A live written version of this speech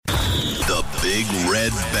The Big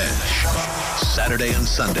Red Bench. Saturday and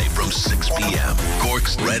Sunday from 6 p.m.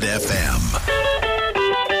 Cork's Red FM.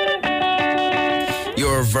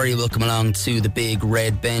 You're very welcome along to the Big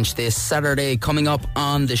Red Bench this Saturday. Coming up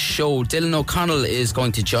on the show, Dylan O'Connell is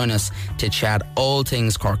going to join us to chat all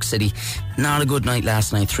things Cork City. Not a good night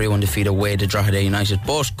last night, 3-1 defeat away to Drogheda United,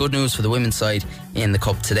 but good news for the women's side in the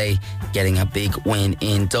Cup today, getting a big win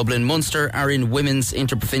in Dublin. Munster are in women's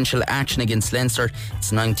interprovincial action against Leinster.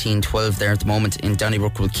 It's 19-12 there at the moment in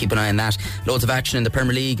Donnybrook. We'll keep an eye on that. Loads of action in the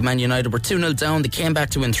Premier League. Man United were 2-0 down. They came back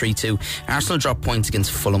to win 3-2. Arsenal dropped points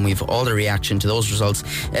against Fulham. We've all the reaction to those results.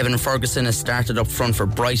 Evan Ferguson has started up front for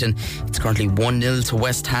Brighton. It's currently 1-0 to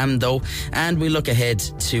West Ham though. And we look ahead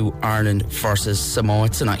to Ireland versus Samoa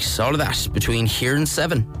tonight. All of that between here and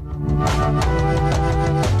 7.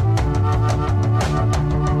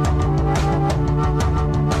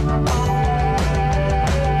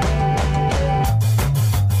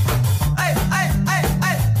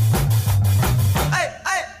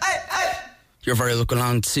 You're very welcome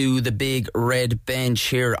along to the Big Red Bench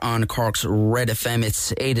here on Cork's Red FM.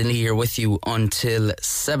 It's Aidan Lee here with you until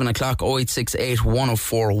 7 o'clock. 0868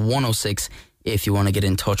 104 106 if you want to get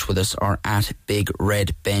in touch with us, or at Big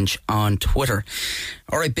Red Bench on Twitter.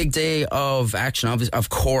 Alright, big day of action of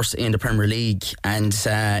course in the Premier League, and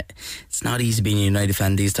it's not easy being a United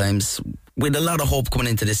fan these times. With a lot of hope coming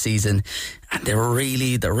into this season, and they're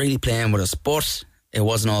really playing with us, but it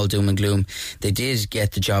wasn't all doom and gloom. They did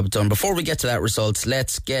get the job done. Before we get to that result,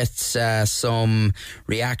 let's get some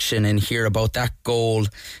reaction and hear about that goal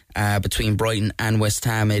between Brighton and West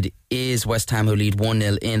Ham. It is West Ham who lead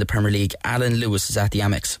 1-0 in the Premier League. Alan Lewis is at the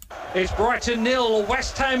Amex. It's Brighton 0,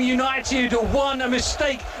 West Ham United 1. A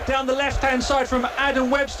mistake down the left-hand side from Adam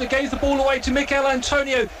Webster. Gave the ball away to Mikel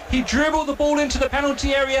Antonio. He dribbled the ball into the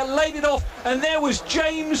penalty area, laid it off, and there was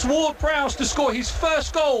James Ward-Prowse to score his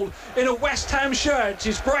first goal in a West Ham shirt.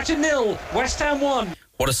 It's Brighton 0, West Ham 1.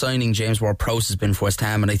 What a signing James Ward-Prowse has been for West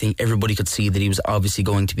Ham, and I think everybody could see that he was obviously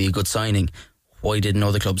going to be a good signing. Why didn't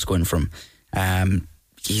other clubs go in for him?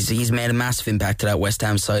 He's made a massive impact to that West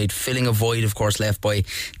Ham side, filling a void, of course, left by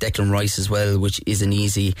Declan Rice as well, which isn't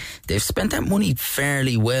easy. They've spent that money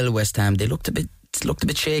fairly well, West Ham. They looked a bit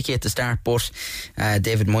shaky at the start, but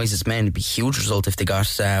David Moyes' men, it'd be a huge result if they got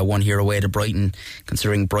one here away to Brighton,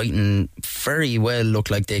 considering Brighton very well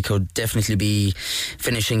look like they could definitely be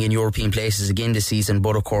finishing in European places again this season.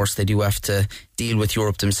 But of course they do have to deal with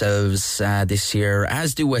Europe themselves this year,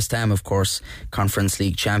 as do West Ham, of course, Conference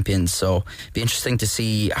League champions. So it'd be interesting to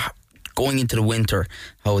see going into the winter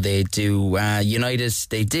how they do. United,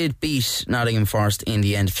 they did beat Nottingham Forest in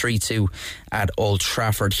the end 3-2 at Old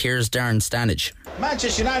Trafford. Here's Darren Stanage.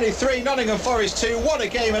 Manchester United 3, Nottingham Forest 2. What a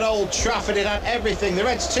game at Old Trafford. It had everything. The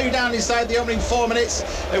Reds 2 down inside the opening 4 minutes.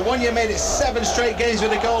 One year made it 7 straight games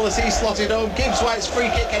with a goal as he slotted home. Gibbs White's free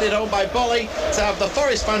kick headed home by Bolly to have the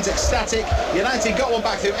Forest fans ecstatic. United got one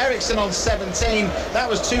back through Ericsson on 17. That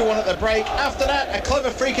was 2-1 at the break. After that, a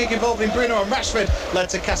clever free kick involving Bruno and Rashford led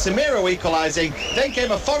to Casemiro equalising. Then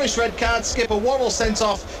came a Forest red card. Skipper Worrell sent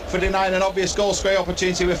off for denying an obvious goal square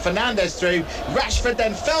opportunity with Fernandes through. Rashford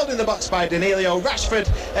then felled in the box by Danilo. Rashford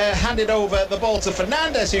handed over the ball to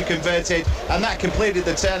Fernandes, who converted, and that completed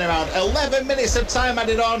the turnaround. 11 minutes of time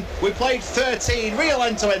added on. We played 13, real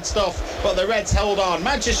end-to-end stuff, but the Reds held on.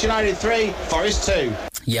 Manchester United 3, Forest 2.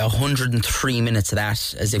 Yeah, 103 minutes of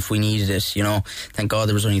that, as if we needed it, you know. Thank God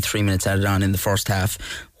there was only 3 minutes added on in the first half.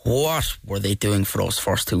 What were they doing for those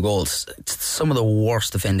first 2 goals? It's some of the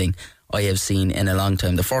worst defending I have seen in a long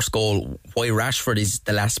time. The first goal, why Rashford is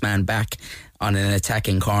the last man back on an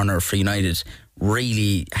attacking corner for United,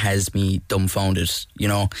 really has me dumbfounded. You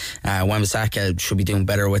know, Wan-Bissaka should be doing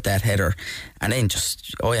better with that header. And then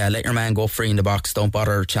just, let your man go free in the box. Don't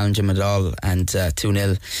bother challenge him at all. And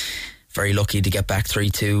 2-0. Very lucky to get back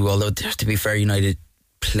 3-2. Although, to be fair, United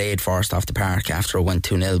played Forest off the park after it went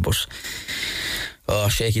 2-0. But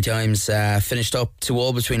shaky times. Finished up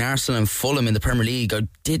 2-2 between Arsenal and Fulham in the Premier League. I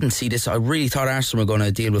didn't see this. I really thought Arsenal were going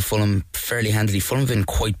to deal with Fulham fairly handily. Fulham have been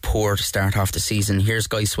quite poor to start off the season. Here's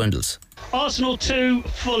Guy Swindles. Arsenal 2,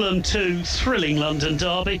 Fulham 2, thrilling London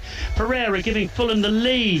derby. Pereira giving Fulham the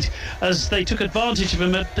lead as they took advantage of a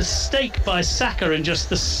mistake by Saka in just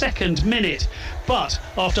the second minute. But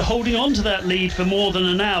after holding on to that lead for more than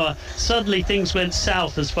an hour, suddenly things went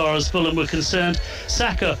south as far as Fulham were concerned.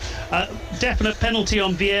 Saka, definite penalty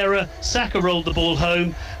on Vieira. Saka rolled the ball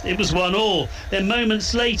home. It was 1-1. Then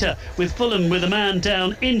moments later, with Fulham with a man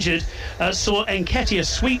down injured, saw Nketiah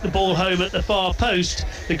sweep the ball home at the far post.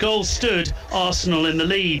 The goal stood Arsenal in the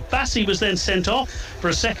lead. Bassi was then sent off for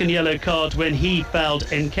a second yellow card when he fouled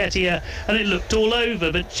Nketiah, and it looked all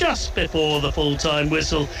over. But just before the full-time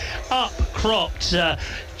whistle, up cropped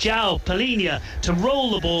João Palhinha to roll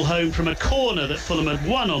the ball home from a corner that Fulham had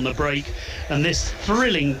won on the break, and this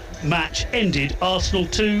thrilling match ended Arsenal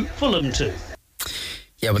 2, Fulham 2.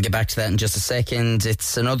 Yeah, we'll get back to that in just a second.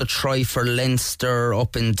 It's another try for Leinster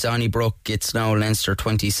up in Donnybrook. It's now Leinster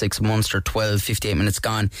 26, Munster 12, 58 minutes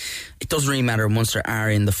gone. It doesn't really matter. Munster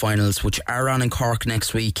are in the finals, which are on in Cork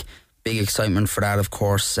next week. Big excitement for that, of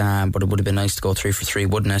course, but it would have been nice to go 3 for 3,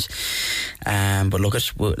 wouldn't it? But look,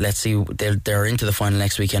 let's see. They're into the final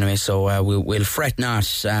next week anyway, so we'll fret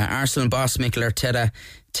not. Arsenal boss Mikel Arteta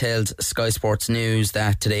told Sky Sports News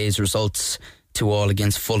that today's results 2-2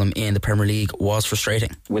 against Fulham in the Premier League was frustrating.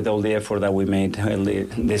 With all the effort that we made,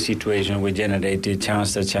 the situation we generated,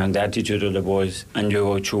 chance to chance, the attitude of the boys, and you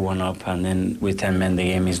go 2-1 up, and then with 10 men the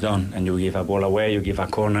game is done, and you give a ball away, you give a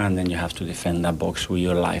corner, and then you have to defend that box with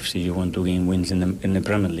your life so you want to gain wins in the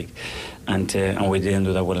Premier League, and we didn't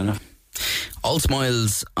do that well enough. All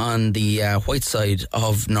smiles on the white side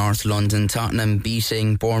of North London. Tottenham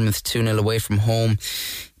beating Bournemouth 2-0 away from home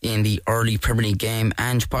in the early Premier League game.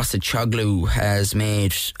 Ange Postecoglou has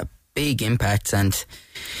made a big impact, and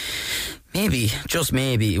maybe, just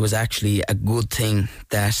maybe, it was actually a good thing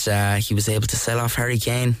that he was able to sell off Harry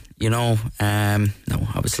Kane. You know, no,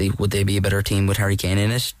 obviously, would they be a better team with Harry Kane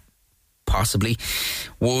in it? Possibly.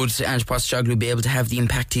 Would Ange Postecoglou be able to have the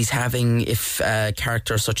impact he's having if a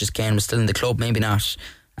character such as Kane was still in the club? Maybe not.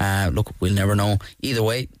 Look, we'll never know. Either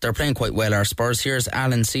way, they're playing quite well, our Spurs. Here's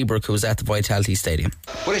Alan Seabrook, who was at the Vitality Stadium.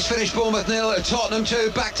 Well, it's finished Bournemouth 0, Tottenham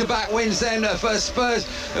 2, back-to-back wins then for Spurs,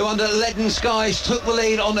 who under leaden skies took the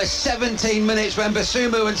lead on the 17 minutes when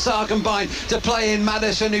Basuma and Sarr combined to play in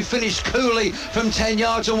Maddison, who finished coolly from 10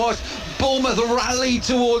 yards and watched Bournemouth rallied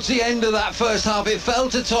towards the end of that first half. It fell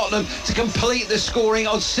to Tottenham to complete the scoring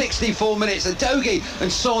on 64 minutes. Udogie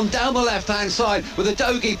and Son down the left-hand side, with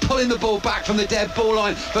Udogie pulling the ball back from the dead ball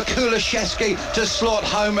line for Kulusevski to slot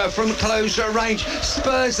home from closer range.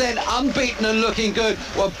 Spurs then unbeaten and looking good,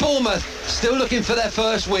 while Bournemouth still looking for their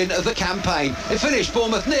first win of the campaign. It finished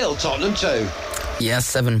Bournemouth 0, Tottenham 2. Yes,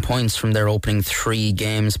 7 points from their opening 3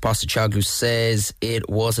 games. Postecoglou says it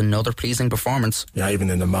was another pleasing performance. You know,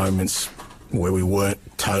 even in the moments where we weren't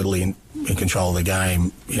totally in control of the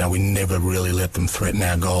game, you know, we never really let them threaten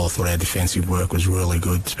our goal. I thought our defensive work was really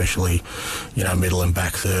good, especially, you know, middle and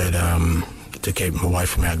back third, to keep them away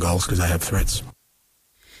from our goals because they have threats.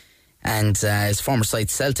 And his former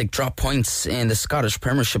side Celtic dropped points in the Scottish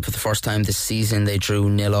Premiership for the first time this season. They drew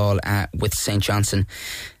 0-0 with St Johnstone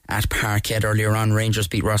at Parkhead earlier on. Rangers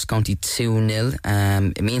beat Ross County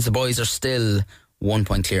 2-0. It means the boys are still 1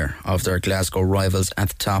 point clear of their Glasgow rivals at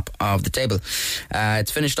the top of the table.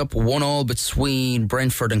 It's finished up 1-1 between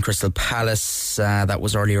Brentford and Crystal Palace. That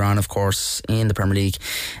was earlier on, of course, in the Premier League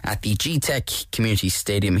at the G-Tech Community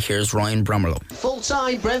Stadium. Here's Ryan Bromerlow. Full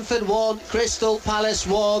time, Brentford 1, Crystal Palace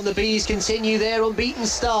 1. The Bees continue their unbeaten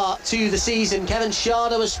start to the season. Kevin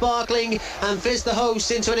Sharda was sparkling and fizzed the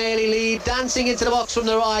hosts into an early lead, dancing into the box from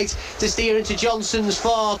the right to steer into Johnson's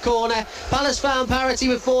far corner. Palace found parity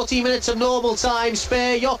with 14 minutes of normal time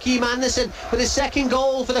spare. Joachim Andersen with his second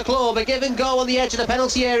goal for the club, a give and go on the edge of the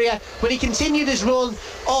penalty area when he continued his run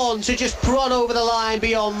on to just prod over the line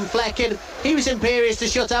beyond Flecken. He was imperious to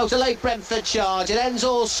shut out a late Brentford charge. It ends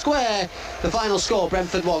all square. The final score,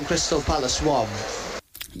 Brentford 1, Crystal Palace 1.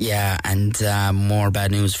 Yeah, and more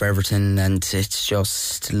bad news for Everton, and it's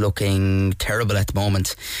just looking terrible at the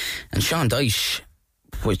moment. And Sean Dyche,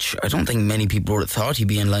 which I don't think many people would have thought he'd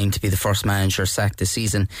be in line to be the first manager sacked this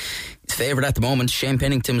season, he's favoured at the moment. Shane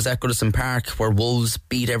Pennington was at Goodison Park, where Wolves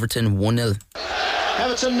beat Everton 1-0.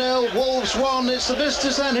 Everton 0, Wolves 1. It's the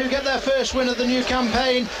visitors then who get their first win of the new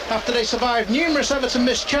campaign after they survived numerous Everton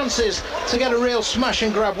missed chances to get a real smash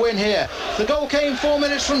and grab win here. The goal came 4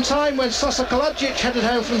 minutes from time when Sasa Kalajic headed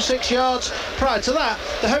home from 6 yards. Prior to that,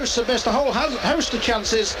 the hosts had missed a whole host of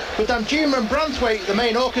chances, with Danjuma and Branthwaite the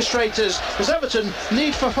main orchestrators, as Everton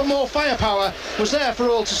need for more firepower was there for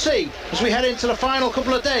all to see as we head into the final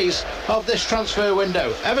couple of days of this transfer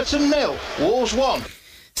window. Everton 0, Wolves 1.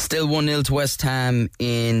 Still 1-0 to West Ham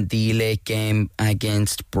in the late game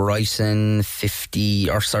against Brighton. 38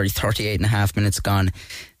 and a half minutes gone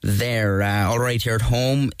there. Alright, here at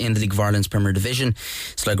home in the League of Ireland's Premier Division,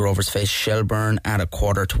 Sligo Rovers face Shelbourne at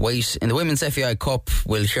 1:15. In the Women's FAI Cup,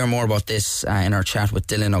 we'll hear more about this in our chat with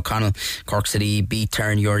Dylan O'Connell. Cork City beat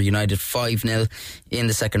Drogheda United 5-0 in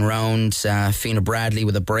the second round. Fiona Bradley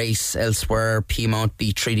with a brace elsewhere. Piedmont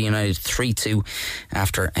beat Drogheda United 3-2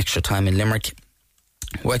 after extra time in Limerick.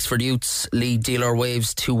 Wexford Youths lead Dealer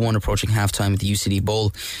Waves 2-1 approaching half-time at the UCD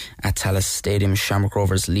Bowl at Tallaght Stadium. Shamrock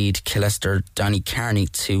Rovers lead Killester Donny Carney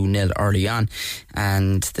 2-0 early on,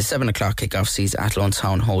 and the 7 o'clock kickoff sees Athlone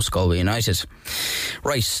Town host Galway United.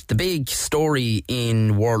 Right, the big story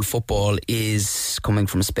in world football is coming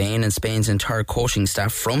from Spain, and Spain's entire coaching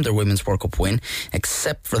staff from their Women's World Cup win,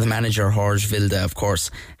 except for the manager Jorge Vilda, of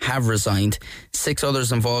course, have resigned. 6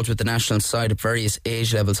 others involved with the national side at various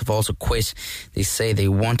age levels have also quit. They say they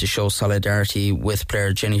want to show solidarity with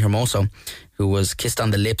player Jenny Hermoso, who was kissed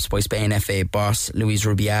on the lips by Spain FA boss Luis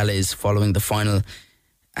Rubiales following the final.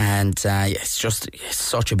 And it's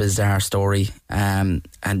such a bizarre story. And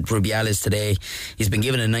Rubiales today, he's been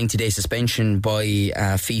given a 90-day suspension by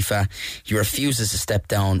FIFA. He refuses to step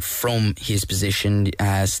down from his position,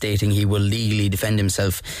 stating he will legally defend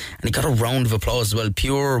himself. And he got a round of applause as well.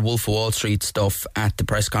 Pure Wolf of Wall Street stuff at the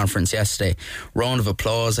press conference yesterday. Round of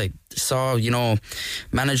applause. I saw,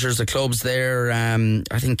 managers of clubs there.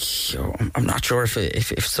 I think, I'm not sure if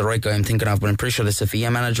it's the right guy I'm thinking of, but I'm pretty sure the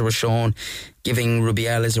Sevilla manager was shown giving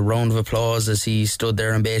Rubiales a round of applause as he stood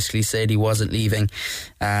there and basically said he wasn't leaving,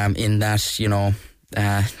 in that,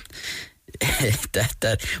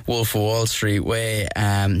 that Wolf of Wall Street way.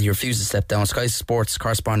 He refused to step down. Sky Sports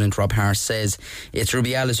correspondent Rob Harris says it's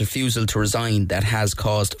Rubiales' refusal to resign that has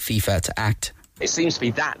caused FIFA to act. It seems to be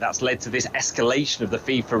that's led to this escalation of the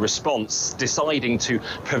FIFA response, deciding to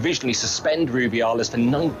provisionally suspend Rubiales for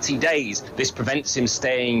 90 days. This prevents him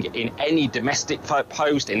staying in any domestic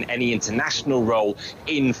post, in any international role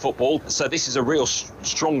in football. So this is a real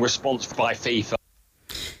strong response by FIFA.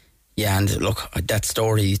 Yeah, and look, that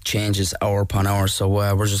story changes hour upon hour, so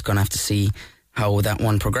we're just going to have to see how that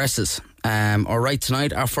one progresses. Alright,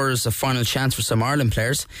 tonight offers a final chance for some Ireland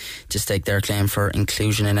players to stake their claim for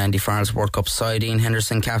inclusion in Andy Farrell's World Cup side. Ian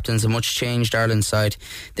Henderson captains a much changed Ireland side.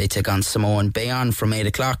 They take on Samoa and Bayonne from 8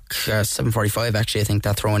 o'clock, 7:45 actually I think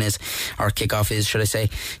that throw-in is, or kick-off is, should I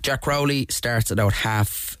say. Jack Crowley starts at about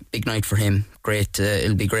half. Big night for him. Great,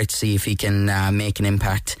 it'll be great to see if he can make an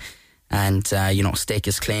impact and stake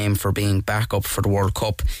his claim for being back up for the World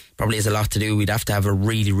Cup. Probably has a lot to do. We'd have to have a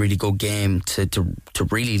really, really good game to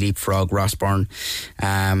really leapfrog Ross Byrne.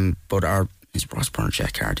 Is Ross Byrne or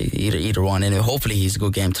Jack Carty? Either one. Anyway, hopefully he's a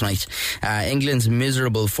good game tonight. England's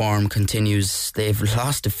miserable form continues. They've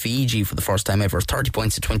lost to Fiji for the first time ever, 30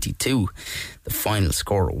 points to 22. The final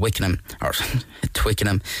score,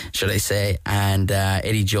 Twickenham, should I say. And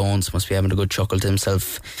Eddie Jones must be having a good chuckle to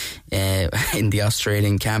himself in the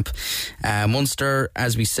Australian camp. Munster,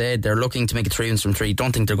 as we said, they're looking to make it 3 wins from 3.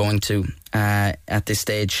 Don't think they're going to at this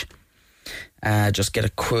stage. Just get a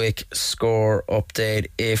quick score update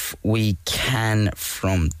if we can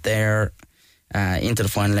from there. Into the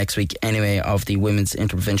final next week anyway of the Women's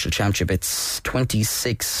Interprovincial Championship. It's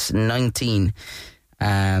 26-19.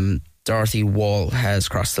 Dorothy Wall has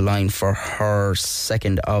crossed the line for her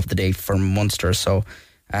second of the day for Munster, so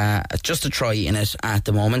just a try in it at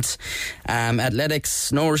the moment.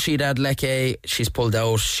 Athletics, no Rashida Adleke. She's pulled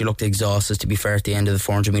out. She looked exhausted, to be fair, at the end of the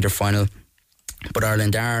 400 metre final. But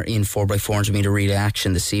Ireland are in 4x400 metre relay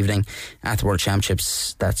action this evening at the World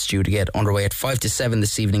Championships. That's due to get underway at 5 to 7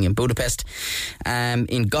 this evening in Budapest.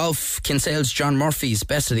 In golf, Kinsale's John Murphy's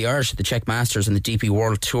best of the Irish at the Czech Masters and the DP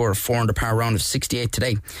World Tour 400 par round of 68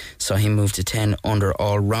 today. Saw him move to 10 under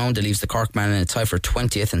all round. It leaves the Cork man in a tie for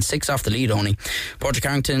 20th and 6 off the lead only. Padraig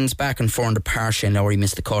Harrington's back on 400 par. Shane Lowry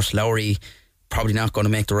missed the cut. Lowry probably not going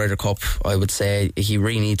to make the Ryder Cup, I would say. He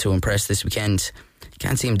really needs to impress this weekend.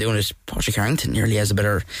 Can't see him doing it. Padraig Harrington nearly has a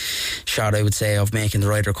better shot, I would say, of making the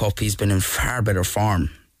Ryder Cup. He's been in far better form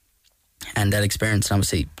and that experience, and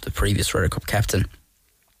obviously the previous Ryder Cup captain.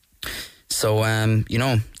 So,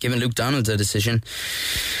 giving Luke Donald's a decision,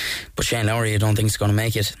 but Shane Lowry I don't think is going to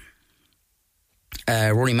make it.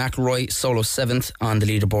 Rory McIlroy solo 7th on the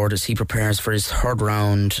leaderboard as he prepares for his third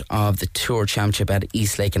round of the Tour Championship at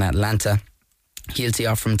Eastlake in Atlanta. He'll tee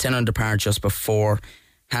off from 10 under par just before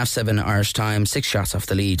 7:30 Irish time, 6 shots off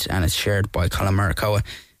the lead, and it's shared by Colin Morikawa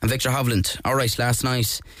and Victor Hovland. Alright, last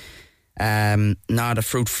night, not a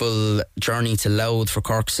fruitful journey to Louth for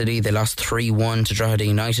Cork City. They lost 3-1 to Drogheda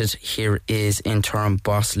United. Here is interim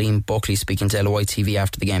boss Liam Buckley speaking to LOI TV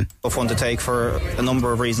after the game. Tough one to take for a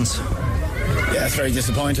number of reasons. Yeah, it's very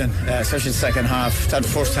disappointing, especially the second half. That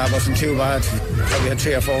first half wasn't too bad. Probably had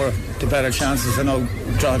 3 or 4 the better chances. I know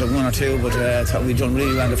Drogheda 1 or 2, but I thought we'd done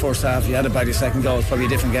really well in the first half. You had it by the second goal, it's probably a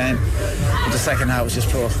different game. But the second half was just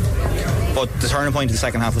poor. But the turning point in the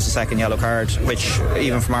second half was the second yellow card, which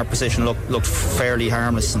even from our position looked fairly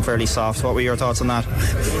harmless and fairly soft. What were your thoughts on that?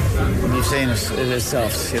 You've seen it is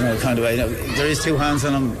soft, kind of way. There is 2 hands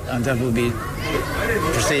on him, and that will be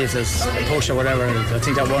perceived as a push or whatever. I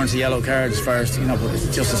think that warrants a yellow card as far as, but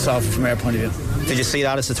it's just as soft from our point of view. Did you see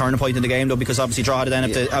that as the turning point in the game, though? Because obviously Drogheda then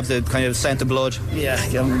have the kind of scent of blood. Yeah,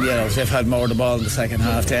 they've had more of the ball in the second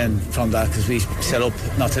half then from that, because we set up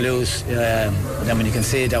not to lose. Then when you can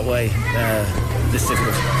see it that way, it's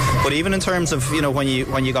difficult. But even in terms of, when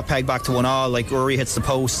you got pegged back to 1-1, like Rory hits the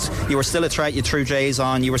post, you were still a threat. You threw Jays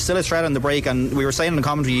on. You were still a threat on the break, and we were saying in the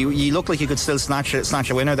commentary, you looked like you could still snatch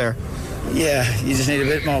a winner there. Yeah, you just need a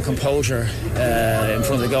bit more composure in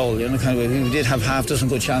front of the goal. Kind of way. We did have half dozen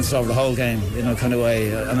good chances over the whole game. Kind of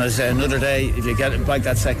way. And as another day, if you get back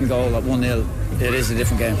that second goal at 1-0, it is a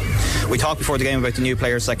different game. We talked before the game about the new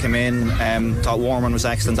players that came in. Thought Warman was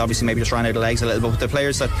excellent. Obviously, maybe just ran out of legs a little bit.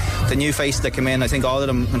 But the new faces that came in, I think all of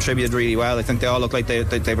them contributed really well. I think they all look like they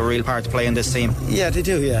have a real part to play in this team. Yeah, they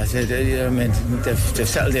do. Yeah, they've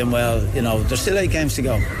settled in well. There's still 8 games to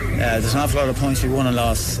go. There's an awful lot of points we won and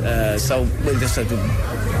lost. So we'll just have to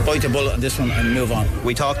bite the bullet on this one and move on.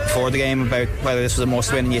 We talked before the game about whether this was a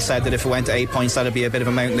must win, and you said that if it went to 8 points, that'd be a bit of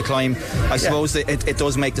a mountain to climb. I suppose it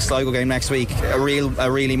does make the Sligo game next week a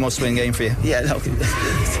really must win game for you. Yeah, no,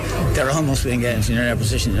 they're all must win games in their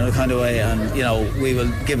position, kind of way, and we will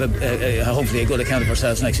give hopefully a good account of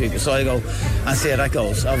ourselves next week with Sligo and see how that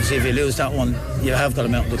goes. Obviously, if you lose that one, you have got a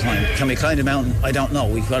mountain to climb. Can we climb the mountain? I don't know. All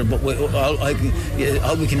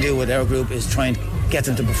we can do with our group is try and get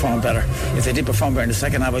them to perform better. If they did perform better in the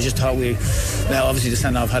second half, I just thought now obviously the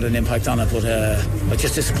send-off had an impact on it, but I'm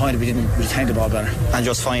just disappointed we didn't retain the ball better. And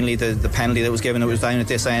just finally, the penalty that was given, it was down at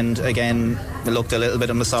this end again. It looked a little bit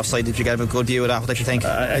on the soft side. Did you get a good view of that? What did you think?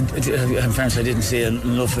 In fairness, I didn't see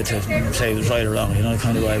enough of it to say it was right or wrong,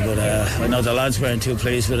 kind of way, but I know the lads weren't too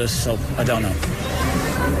pleased with us, so I don't know.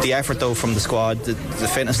 The effort though from the squad, the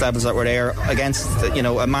fitness levels that were there against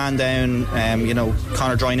a man down,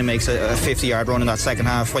 Conor Drynan makes a 50-yard run in that second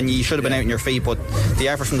half when you should have been out on your feet, but the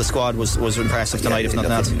effort from the squad was impressive tonight, if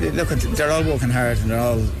nothing else. Look, they're all working hard and they're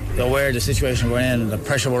all aware of the situation we're in and the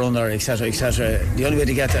pressure we're under, etc., etc. The only way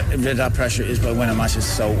to get rid of that pressure is by winning matches,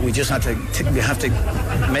 so we just have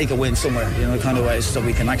to make a win somewhere, kind of ways, so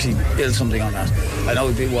we can actually build something on that. I know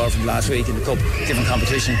we beat Waterford last week in the Cup, different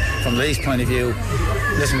competition. From the Leafs point of view,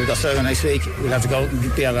 listen, we've got Sligo next week, we'll have to go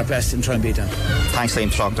and be at our best and try and beat them. Thanks,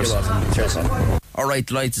 Liam. Talk to us. You're welcome. Cheers, son. Alright,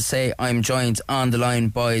 delighted to say I'm joined on the line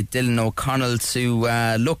by Dylan O'Connell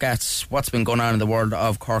to look at what's been going on in the world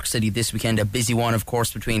of Cork City this weekend. A busy one, of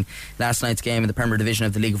course, between last night's game in the Premier Division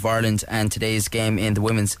of the League of Ireland and today's game in the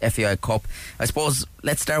Women's FAI Cup. I suppose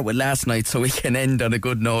let's start with last night so we can end on a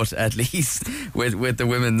good note, at least with the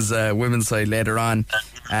women's side later on.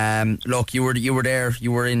 Look, you were there,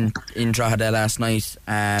 you were in Drogheda last night,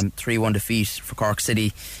 3-1 defeat for Cork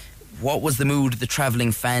City. What was the mood of the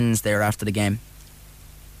travelling fans there after the game?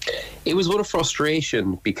 It was one of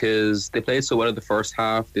frustration because they played so well in the first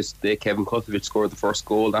half. Kevin Kutovic scored the first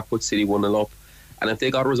goal that put City 1-0 up, and if they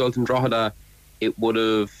got a result in Drogheda, it would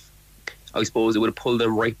have pulled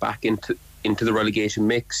them right back into the relegation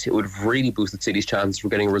mix. It would have really boosted City's chances for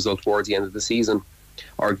getting a result towards the end of the season,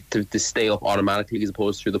 or to stay up automatically as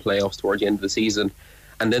opposed to through the playoffs towards the end of the season.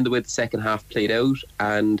 And then the way the second half played out,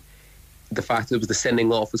 and the fact that it was the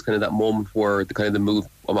sending off, was kind of that moment where the move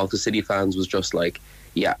among the City fans was just like,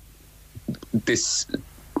 yeah, it's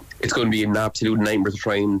going to be an absolute nightmare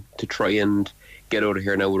to try and get out of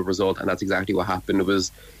here now with a result, and that's exactly what happened. It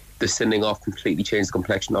was the sending off completely changed the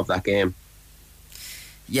complexion of that game.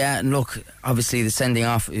 Yeah, and look, obviously the sending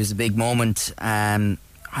off, it was a big moment. I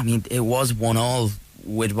mean, it was 1-1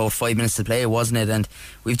 with about 5 minutes to play, wasn't it? And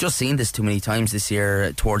we've just seen this too many times this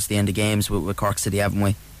year towards the end of games with Cork City, haven't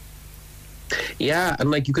we? Yeah,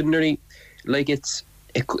 and you couldn't really,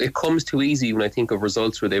 it comes too easy when I think of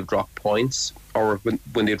results where they've dropped points, or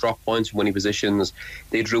when they drop points from winning positions.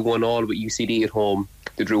 They drew 1-1 with UCD at home,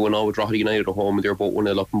 they drew 1-1 with Drogheda United at home, and they were both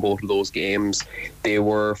 1-0 up in both of those games. They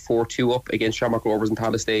were 4-2 up against Shamrock Rovers in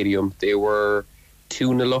Tallaght Stadium. They were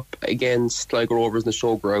 2-0 up against Sligo Rovers in the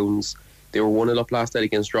Showgrounds. They were 1-0 up last night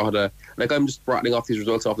against Drogheda. I'm just rattling off these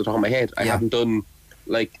results off the top of my head. I haven't done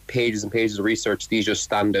pages and pages of research. These just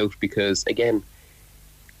stand out because, again,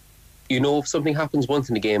 if something happens once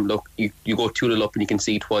in the game, look, you go 2-0 up and you can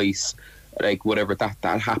see twice, whatever,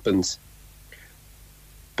 that happens.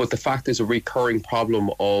 But the fact there's a recurring problem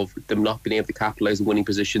of them not being able to capitalise on winning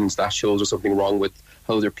positions, that shows there's something wrong with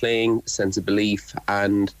how they're playing, sense of belief,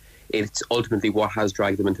 and it's ultimately what has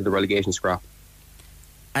dragged them into the relegation scrap.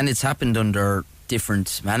 And it's happened under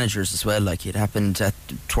different managers as well. Like, it happened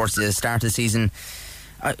towards the start of the season.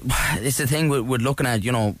 It's the thing with looking at,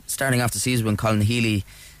 starting off the season when Colin Healy,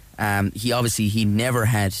 he never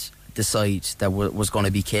had the side that was going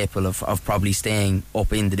to be capable of probably staying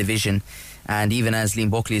up in the division. And even as Liam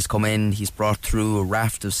Buckley has come in, he's brought through a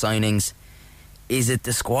raft of signings. Is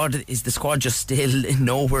the squad just still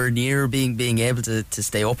nowhere near being able to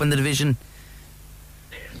stay up in the division?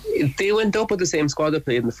 They went up with the same squad that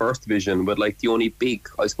played in the first division, but like the only big,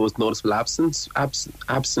 I suppose, noticeable absence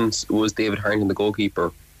was David Harrington, the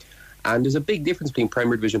goalkeeper. And there's a big difference between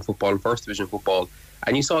Premier Division football and First Division football.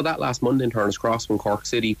 And you saw that last Monday in Turner's Cross when Cork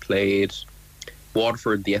City played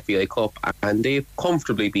Waterford, the FAI Cup, and they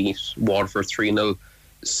comfortably beat Waterford 3-0.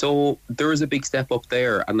 So there is a big step up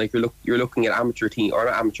there, and like you're looking at amateur team, or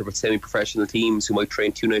not amateur but semi-professional teams who might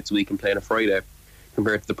train 2 nights a week and play on a Friday.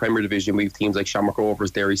 Compared to the Premier Division, we have teams like Shamrock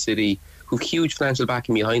Rovers, Derry City, who have huge financial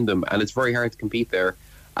backing behind them, and it's very hard to compete there.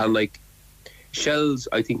 And like Shells,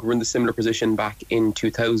 I think, were in the similar position back in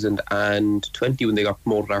 2020 when they got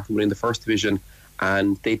promoted after winning the First Division,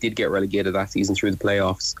 and they did get relegated that season through the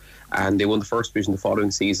playoffs, and they won the First Division the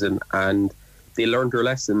following season, and they learned their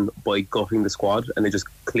lesson by gutting the squad, and they just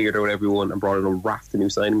cleared out everyone and brought in a raft of new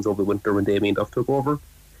signings over the winter when Damien Duff took over.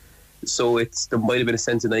 So there might have been a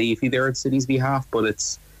sense of naivety there on City's behalf, but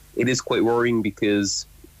it is quite worrying because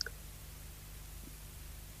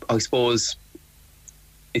I suppose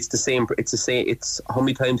it's the same. It's how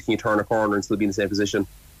many times can you turn a corner and still be in the same position?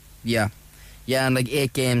 Yeah, and like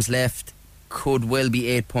 8 games left, could well be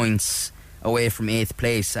 8 points away from 8th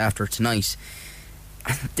place after tonight.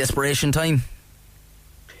 Desperation time.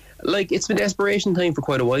 Like, it's been desperation time for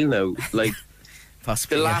quite a while now. Like.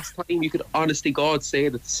 Possibly, the last time you could honestly God say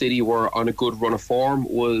that the City were on a good run of form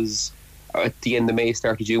was at the end of May,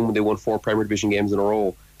 start of June, when they won 4 Premier Division games in a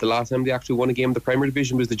row. The last time they actually won a game in the Premier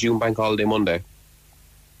Division was the June Bank Holiday Monday,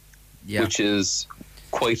 which is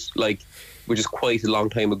quite a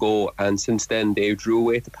long time ago. And since then, they drew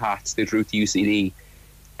away at the Pats, they drew to UCD,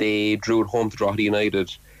 they drew at home to Drogheda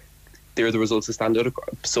United. They're the results that stand out.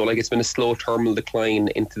 So like, it's been a slow terminal decline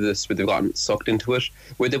into this, where they've gotten sucked into it,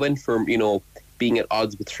 where they went from being at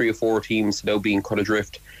odds with 3 or 4 teams to now being cut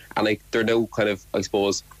adrift, and like they're now kind of, I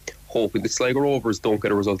suppose, hoping the Sligo Rovers don't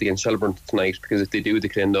get a result against Shelbourne tonight, because if they do, they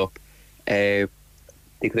could end up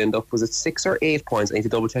was it 6 or 8 points? I need to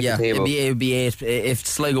double check the table. It'd be 8. If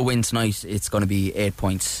Sligo win tonight, it's going to be 8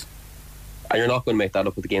 points, and you're not going to make that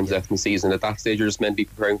up with the games left in the season. At that stage, you're just meant to be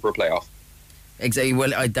preparing for a playoff. Exactly.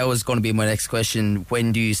 Well, that was going to be my next question.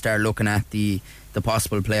 When do you start looking at the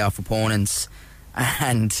possible playoff opponents?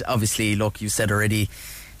 And obviously, look, you said already,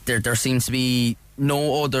 there seems to be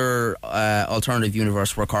no other alternative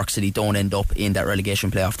universe where Cork City don't end up in that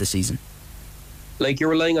relegation playoff this season. Like, you're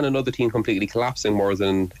relying on another team completely collapsing more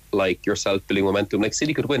than like yourself building momentum. Like,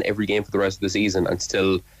 City could win every game for the rest of the season and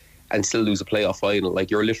still lose a playoff final.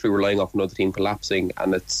 Like, you're literally relying off another team collapsing,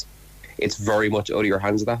 and it's very much out of your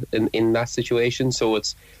hands in that situation. So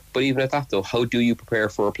but even at that though, how do you prepare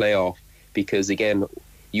for a playoff? Because again,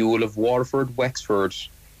 you will have Waterford, Wexford,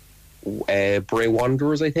 Bray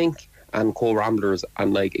Wanderers, I think, and Cole Ramblers.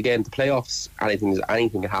 And like, again, the playoffs, anything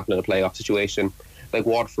can happen in a playoff situation. Like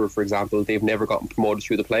Waterford, for example, they've never gotten promoted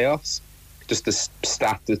through the playoffs. Just the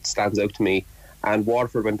stat that stands out to me. And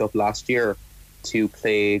Waterford went up last year to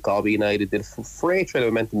play Galway United. Did a freight train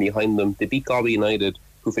of momentum behind them. They beat Galway United,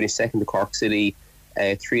 who finished second to Cork City,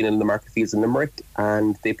 3-0 in the Market Fields in Limerick,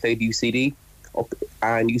 and they played UCD up,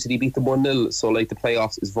 and UCD beat them 1-0. So like, the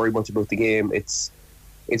playoffs is very much about the game. It's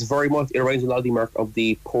very much, it reminds me a lot of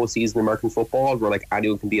the postseason American football, where like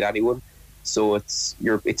anyone can beat anyone. So it's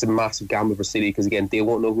a massive gamble for City, because again, they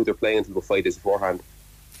won't know who they're playing until the fight is beforehand.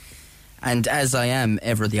 And as I am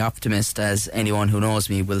ever the optimist, as anyone who knows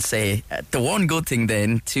me will say, the one good thing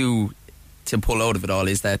then to pull out of it all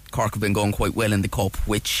is that Cork have been going quite well in the Cup,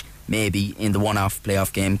 which maybe in the one-off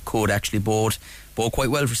playoff game could actually bode quite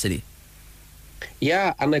well for City.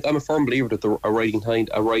 Yeah, and like, I'm a firm believer that a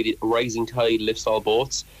rising tide lifts all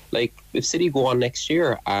boats. Like, if City go on next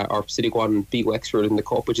year, or City go on and beat Wexford in the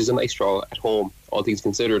Cup, which is a nice draw at home, all things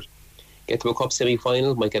considered, get to a Cup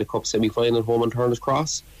semi-final, might get a Cup semi-final at home on Turner's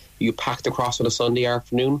Cross. You pack the Cross on a Sunday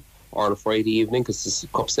afternoon or on a Friday evening, because it's a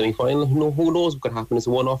Cup semi-final. Who knows what could happen? It's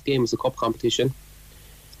a one-off game, it's a Cup competition.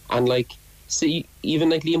 And like, see, even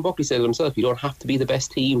like Liam Buckley said himself, you don't have to be the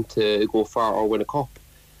best team to go far or win a Cup.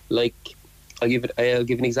 Like, I'll give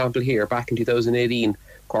an example here. Back in 2018,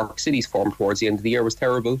 Cork City's form towards the end of the year was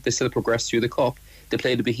terrible. They still progressed through the Cup. They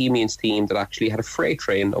played a Bohemians team that actually had a freight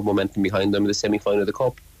train of momentum behind them in the semi-final of the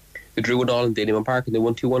Cup. They drew it all in Dalymount Park, and they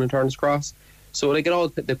won 2-1 in Turner's Cross. So like, it all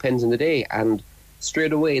depends on the day. And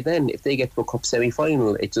straight away then, if they get to a cup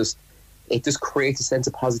semi-final, it just creates a sense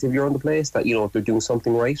of positivity around the place that, you know, they're doing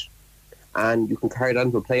something right. And you can carry that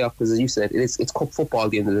into a playoff because, as you said, it's cup football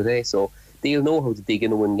at the end of the day. So they'll know how to dig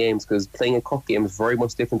in and win games, because playing a cup game is very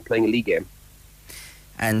much different to playing a league game.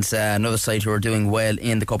 And another side who are doing well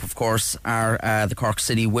in the Cup, of course, are the Cork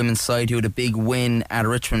City women's side, who had a big win at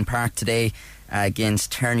Richmond Park today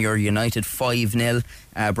against Drogheda United 5-0.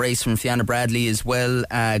 Brace from Fianna Bradley as well.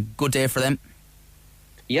 Good day for them.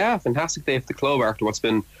 Yeah, fantastic day for the club after what's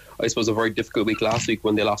been, I suppose, a very difficult week last week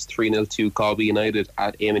when they lost 3-0 to Galway United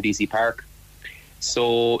at DC Park.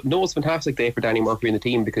 So, no, it's a fantastic day for Danny Murphy and the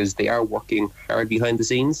team, because they are working hard behind the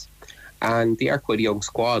scenes, and they are quite a young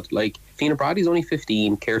squad. Like, Fianna Bradley's only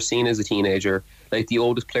 15, Kersina is a teenager. Like, the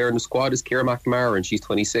oldest player in the squad is Ciara McNamara, and she's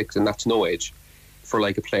 26, and that's no age for,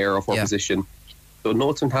 like, a player of our position. So,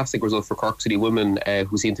 no, it's a fantastic result for Cork City women,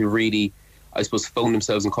 who seem to really, I suppose, found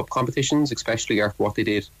themselves in cup competitions, especially after what they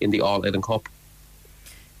did in the All-Ireland Cup.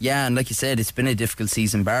 Yeah, and like you said, it's been a difficult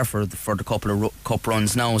season bar for the couple of cup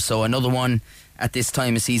runs now. So another one at this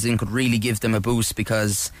time of season could really give them a boost,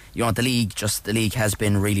 because, you know, the league has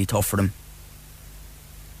been really tough for them.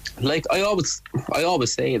 Like, I always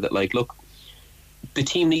say that, like, look, the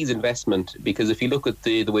team needs investment, because if you look at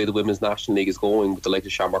the way the Women's National League is going with the likes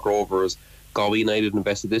of Shamrock Rovers, Galway United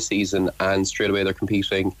invested this season, and straight away they're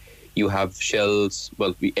competing. You have Shells,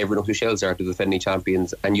 well, everyone knows who Shells are, the defending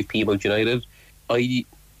champions, and you've Peamount United.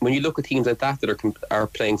 When you look at teams like that are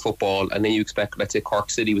playing football, and then you expect, let's say, Cork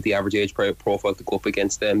City with the average age profile to go up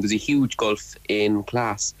against them, there's a huge gulf in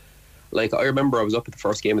class. Like, I remember I was up at the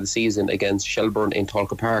first game of the season against Shelburne in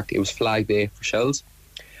Tolka Park. It was flag day for Shells,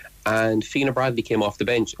 and Fianna Bradley came off the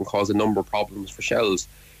bench and caused a number of problems for Shells.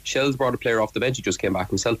 Shells brought a player off the bench who just came back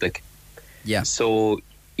from Celtic. Yeah. So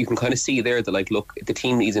you can kind of see there that, like, look, the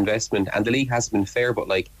team needs investment, and the league hasn't been fair, but,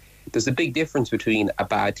 like, there's a big difference between a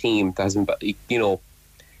bad team that hasn't, you know,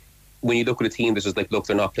 when you look at a team that's just like, look,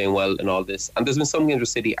 they're not playing well and all this. And there's been some games where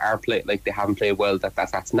City are like they haven't played well,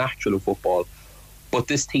 that's natural in football. But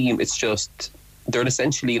this team, it's just, they're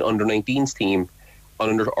essentially an under-19s team, or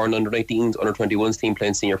an under-19s, under-21s team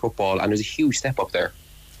playing senior football, and there's a huge step up there.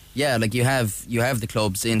 Yeah, like you have the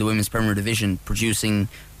clubs in the Women's Premier Division producing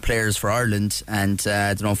players for Ireland, and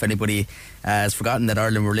I don't know if anybody has forgotten that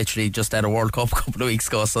Ireland were literally just at a World Cup a couple of weeks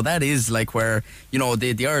ago. So that is like where, you know,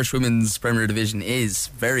 the Irish Women's Premier Division is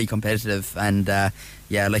very competitive, and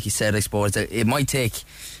yeah, like you said, I suppose it might take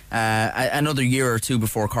another year or two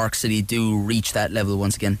before Cork City do reach that level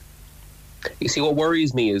once again. You see, what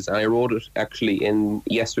worries me is, and I wrote it actually in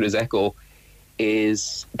yesterday's Echo,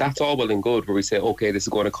 is that's all well and good where we say, okay, this is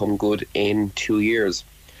going to come good in 2 years.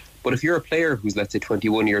 But if you're a player who's, let's say,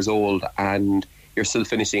 21 years old and you're still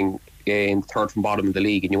finishing in third from bottom of the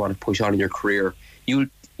league and you want to push on in your career, you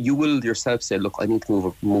will yourself say, look, I need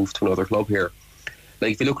to move to another club here.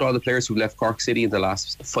 Like, if you look at all the players who left Cork City in the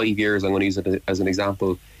last 5 years, I'm going to use it as an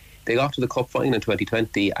example, they got to the cup final in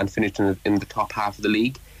 2020 and finished in the top half of the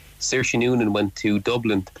league. Saoirse Noonan went to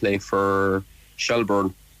Dublin to play for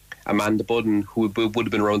Shelburne. Amanda Budden, who would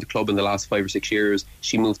have been around the club in the last 5 or 6 years,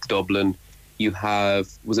 she moved to Dublin. You have,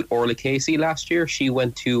 was it Orla Casey last year? She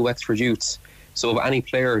went to Wexford Youths. So if any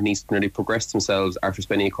player needs to really progress themselves after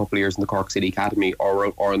spending a couple of years in the Cork City Academy or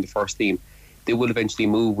in the first team, they will eventually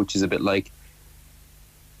move, which is a bit like,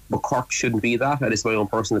 but Cork shouldn't be that. That is my own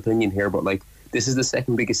personal opinion here, but like, this is the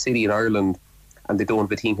second biggest city in Ireland, and they don't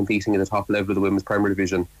have a team competing at the top level of the Women's Premier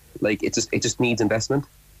Division. Like, it just needs investment.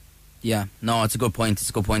 Yeah, no, it's a good point. It's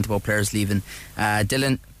a good point about players leaving.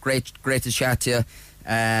 Dylan, great to chat to you.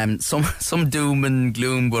 Some doom and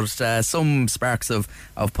gloom, but some sparks of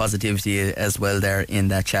positivity as well there in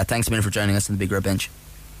that chat. Thanks a minute for joining us on the Big Red Bench.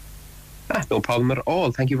 No problem at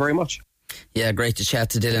all. Thank you very much. Yeah, great to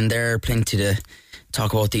chat to Dylan there. Plenty to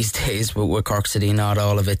talk about these days with Cork City. Not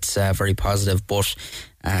all of it's very positive, but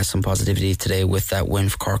some positivity today with that win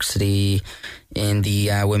for Cork City in the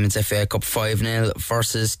Women's FA Cup 5-0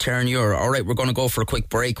 versus Terranure. Alright, we're going to go for a quick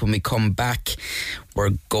break. When we come back,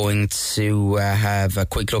 we're going to have a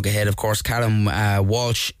quick look ahead. Of course, Callum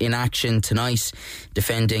Walsh in action tonight,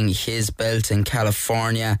 defending his belt in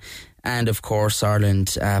California. And of course,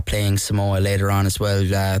 Ireland playing Samoa later on as well.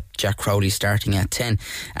 Jack Crowley starting at 10.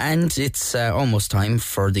 And it's almost time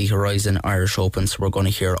for the Horizon Irish Open, so we're going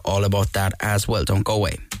to hear all about that as well. Don't go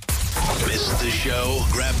away. Missed the show?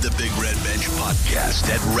 Grab the Big Red Bench podcast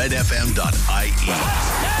at redfm.ie.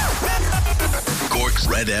 Cork's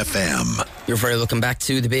Red FM. You're very welcome back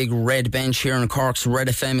to the Big Red Bench here on Cork's Red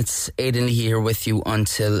FM. It's Aidan Lee here with you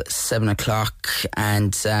until 7 o'clock.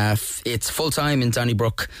 And it's full time in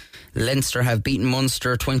Donnybrook. Leinster have beaten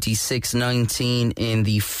Munster 26-19 in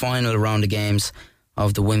the final round of games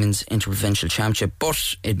of the Women's Interprovincial Championship,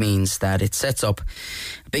 but it means that it sets up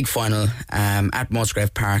a big final at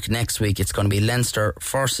Musgrave Park next week. It's going to be Leinster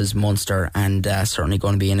versus Munster, and certainly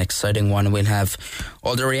going to be an exciting one. And we'll have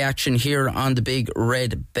all the reaction here on the Big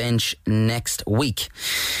Red Bench next week.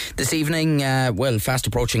 This evening, fast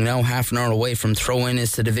approaching now, half an hour away from throw-in,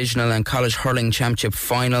 is the Divisional and College Hurling Championship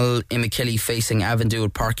final. Immakelly facing Avondhu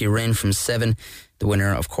at Parky Rin from 7. The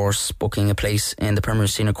winner, of course, booking a place in the Premier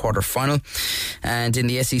Senior quarter final. And in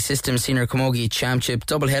the SE System Senior Camogie Championship,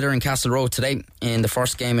 doubleheader in Castle Road today. In the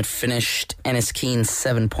first game, it finished Enniskeane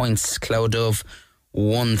 7 points, Clowdove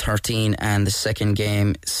 113, and the second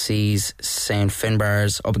game sees St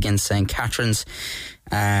Finbarrs up against St Catherine's.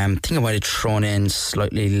 I think I might have thrown in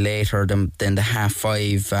slightly later than the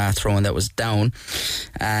 5:30 throw-in that was down.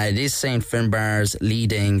 It is St Finbarrs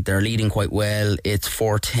leading. They're leading quite well. It's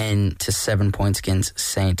 4-10 to 7 points against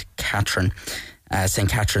St Catherine's. A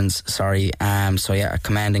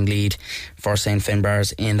commanding lead for St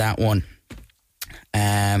Finbarrs in that one.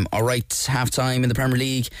 Alright, half time in the Premier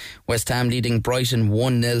League. West Ham leading Brighton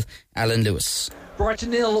 1-0. Alan Lewis.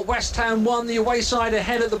 Brighton 0, West Ham 1, the away side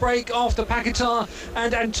ahead at the break after Paquetá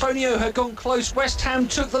and Antonio had gone close. West Ham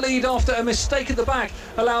took the lead after a mistake at the back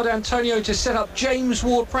allowed Antonio to set up James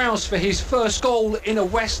Ward-Prowse for his first goal in a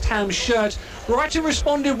West Ham shirt. Brighton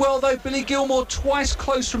responded well though. Billy Gilmore twice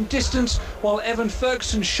close from distance, while Evan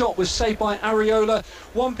Ferguson's shot was saved by Areola.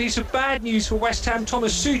 One piece of bad news for West Ham: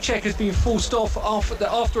 Thomas Souček has been forced off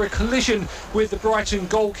after a collision with the Brighton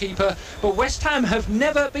goalkeeper. But West Ham have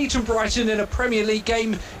never beaten Brighton in a Premier League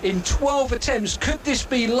game in 12 attempts. Could this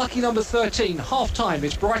be lucky number 13? Half time,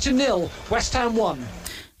 it's Brighton 0, West Ham 1.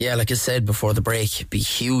 Yeah, like I said before the break, it'd be a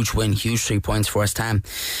huge win, huge 3 points for West Ham.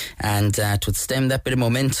 And to stem that bit of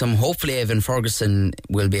momentum, hopefully Evan Ferguson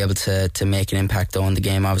will be able to make an impact on the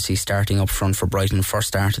game, obviously starting up front for Brighton, first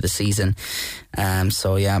start of the season. And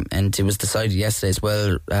it was decided yesterday as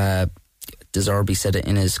well. De Zerbi said it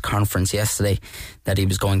in his conference yesterday that he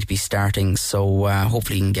was going to be starting, so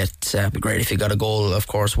hopefully he can get be great if he got a goal. Of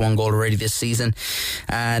course, 1 goal already this season.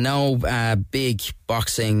 Big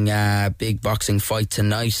boxing fight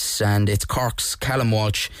tonight, and it's Cork's Callum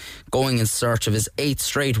Walsh going in search of his 8th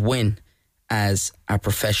straight win as a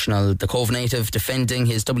professional. The Cove native defending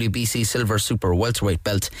his WBC Silver Super Welterweight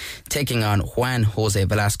belt, taking on Juan Jose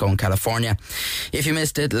Velasco in California. If you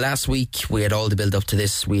missed it, last week we had all the build up to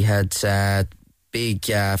this. We had big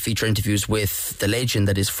feature interviews with the legend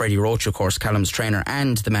that is Freddie Roach, of course, Callum's trainer,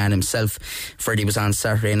 and the man himself. Freddie was on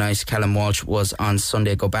Saturday night, Callum Walsh was on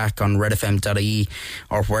Sunday. Go back on redfm.ie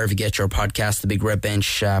or wherever you get your podcast, the Big Red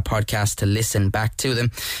Bench podcast, to listen back to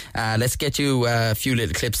them. Let's get you a few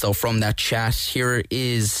little clips though from that chat. Here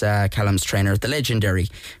is Callum's trainer, the legendary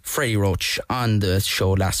Freddie Roach, on the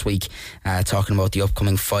show last week, talking about the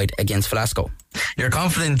upcoming fight against Velasco. You're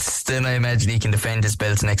confident then, I imagine, he can defend his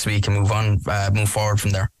belt next week and move forward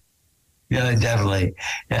from there? Yeah, definitely.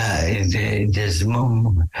 Just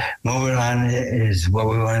moving on is what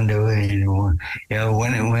we want to do. And,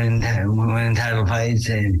 winning title fights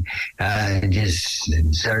and just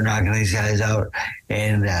start knocking these guys out.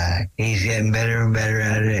 And he's getting better and better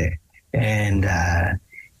at it. And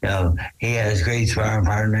he has great sparring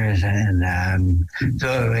partners, and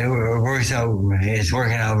so it's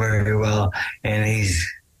working out very well. And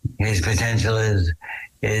his potential is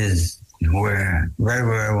where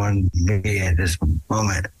I want to be at this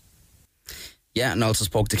moment. Yeah, and also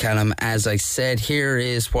spoke to Callum, as I said. Here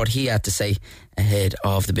is what he had to say ahead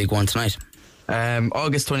of the big one tonight.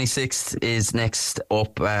 August 26th is next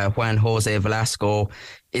up. Juan Jose Velasco.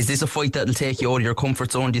 Is this a fight that'll take you out of your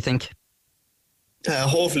comfort zone, do you think?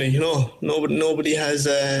 Hopefully, nobody has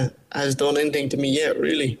done anything to me yet,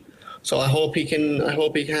 really. So I hope he can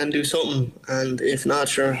do something, and if not,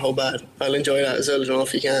 sure, how bad. I'll enjoy that as well,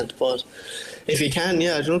 if he can't. But if he can,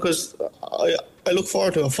 because I look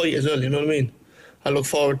forward to a fight as well. You know what I mean? I look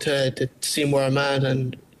forward to seeing where I'm at,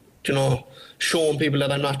 and showing people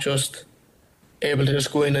that I'm not just able to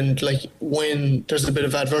just go in and, like, when there's a bit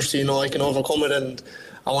of adversity, I can overcome it, and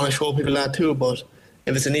I want to show people that too. But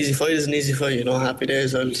if it's an easy fight, it's an easy fight. Happy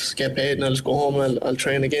days. I'll just get paid and I'll just go home and I'll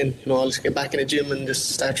train again. I'll just get back in the gym and just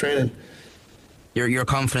start training. You're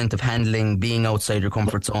confident of handling being outside your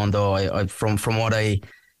comfort zone, though. From what I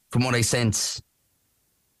sense.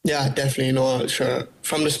 Yeah, definitely. Sure.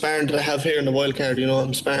 From the sparring that I have here in the wildcard,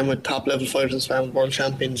 I'm sparring with top level fighters, I'm sparring with world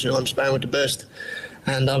champions. I'm sparring with the best,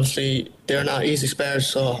 and obviously they're not easy spars,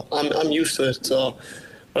 so I'm used to it. So,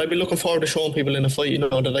 but I'd be looking forward to showing people in a fight,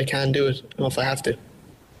 that I can do it, if I have to.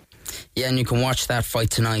 Yeah, and you can watch that fight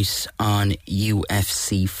tonight on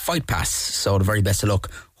UFC Fight Pass. So the very best of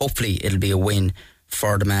luck. Hopefully it'll be a win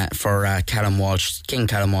for Callum Walsh, King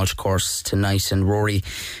Callum Walsh course tonight, and Rory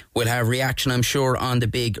will have reaction, I'm sure, on the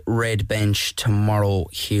big red bench tomorrow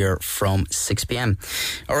here from 6 p.m.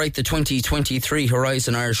 Alright, the 2023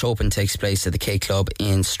 Horizon Irish Open takes place at the K Club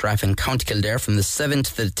in Straffan, County Kildare from the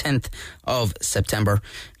 7th to the 10th of September.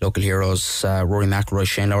 Local heroes Rory McIlroy,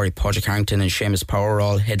 Shane Lowry, Padraig Harrington and Seamus Power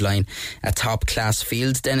all headline a top class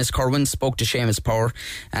field. Dennis Corwin spoke to Seamus Power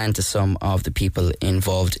and to some of the people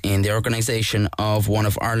involved in the organisation of one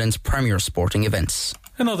of Ireland's premier sporting events.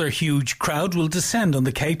 Another huge crowd will descend on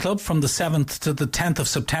the K Club from the 7th to the 10th of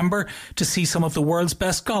September to see some of the world's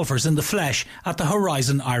best golfers in the flesh at the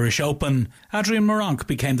Horizon Irish Open. Adrian Moronk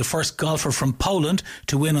became the first golfer from Poland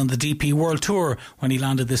to win on the DP World Tour when he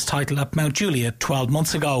landed this title at Mount Juliet 12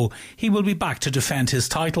 months ago. He will be back to defend his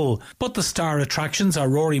title. But the star attractions are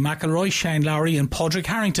Rory McIlroy, Shane Lowry and Padraig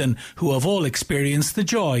Harrington, who have all experienced the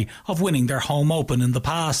joy of winning their home Open in the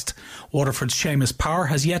past. Waterford's Seamus Power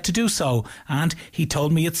has yet to do so, and he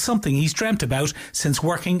told me it's something he's dreamt about since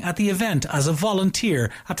working at the event as a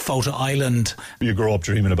volunteer at Fota Island. You grow up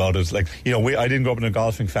dreaming about it. I didn't grow up in a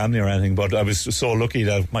golfing family or anything, but I was so lucky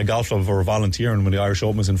that my golf club were volunteering when the Irish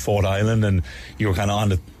Open was in Fota Island, and you were kind of on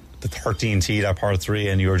the 13th tee, that par 3,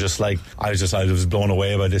 and you were just like, I was blown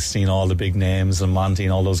away by this, seeing all the big names and Monty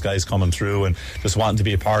and all those guys coming through and just wanting to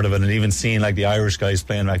be a part of it, and even seeing like the Irish guys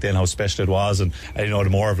playing back then, how special it was. And the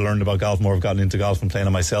more I've learned about golf, the more I've gotten into golf and playing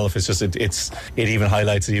it myself, it's just it even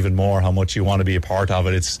highlights it even more how much you want to be a part of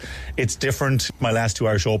it. It's different. My last 2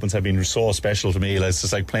 Irish Opens have been so special to me. It's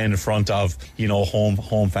just like playing in front of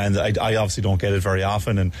home fans. I obviously don't get it very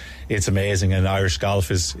often, and it's amazing, and Irish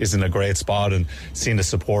golf is in a great spot, and seeing the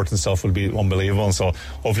support and stuff will be unbelievable. And so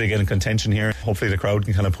hopefully get in contention here. Hopefully the crowd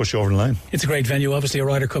can kind of push you over the line. It's a great venue. Obviously a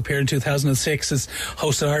Ryder Cup here in 2006 has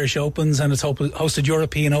hosted Irish Opens, and it's hosted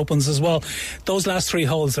European Opens as well. Those last 3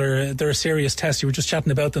 holes, they're a serious test. You were just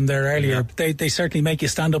chatting about them there earlier. Yeah. They certainly make you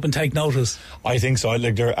stand up and take notice. I think so.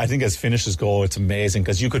 I think as finishes go, it's amazing,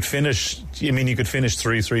 because you could finish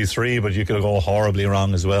 3-3-3, but you could go horribly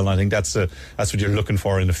wrong as well, and I think that's what you're looking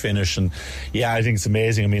for in the finish. And yeah, I think it's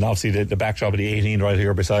amazing. Obviously the backdrop of the 18 right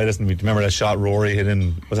here beside us, and we remember that shot Rory hit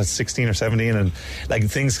in, was that 16 or 17, and like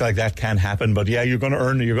things like that can happen. But yeah, you're going to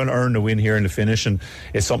earn the win here in the finish, and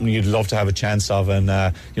it's something you'd love to have a chance of, and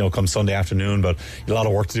come Sunday afternoon. But a lot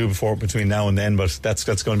of work to do between now and then, but that's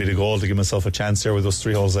going to be the goal, to give myself a chance there with those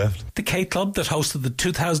 3 holes left. The K Club that hosted the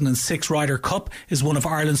 2006 Ryder Cup is one of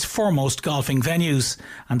Ireland's foremost golfing venues,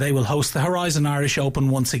 and they will host the Horizon Irish Open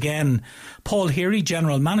once again. Paul Heary,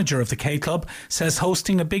 General Manager of the K Club, says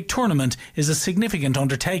hosting a big tournament is a significant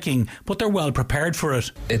undertaking, but they're well prepared for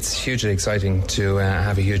it. It's hugely exciting to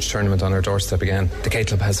have a huge tournament on our doorstep again. The K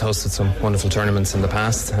Club has hosted some wonderful tournaments in the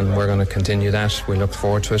past, and we're going to continue that. We look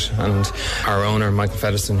forward to it, and our owner, Michael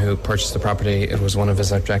Feddison, who purchased the property, it was one of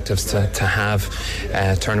his objectives to have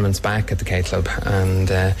tournaments back at the K Club, and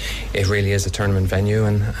it really is a tournament venue,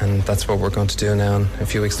 and that's what we're going to do now in a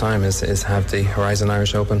few weeks' time, is have the Horizon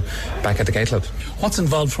Irish Open back at the K Club. What's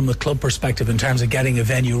involved from the club perspective in terms of getting a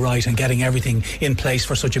venue right and getting everything in place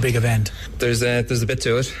for such a big event? There's a bit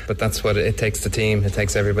to it, but that's what it takes. The team, it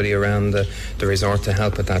takes everybody around the resort to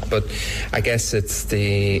help with that. But I guess it's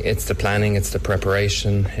the planning, it's the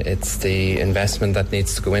preparation, it's the investment that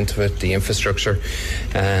needs to go into it, the infrastructure,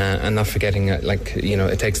 and not forgetting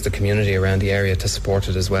it takes the community around the area to support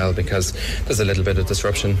it as well, because there's a little bit of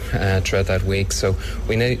disruption throughout that week. So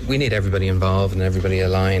we need everybody involved and everybody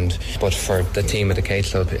aligned. But for the team at the K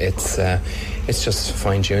Club, it's just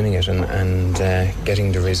fine-tuning it and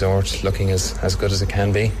getting the resort looking as good as it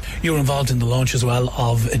can be. You were involved in the launch as well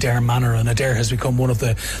of Adair Manor, and Adair has become one of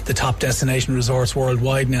the top destination resorts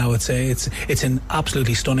worldwide now. It's in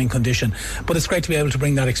absolutely stunning condition, but it's great to be able to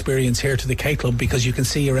bring that experience here to the K Club, because you can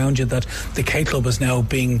see around you that the K Club is now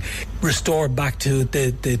being restored back to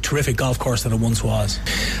the terrific golf course that it once was.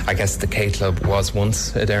 I guess the K Club was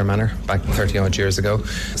once Adair Manor back 30 odd years ago,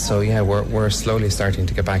 so yeah, we're slowly starting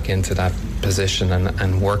to get back into that position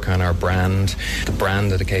and work on our brand. The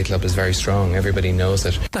brand of the K Club is very strong. Everybody knows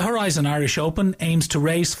it. The Horizon Irish Open aims to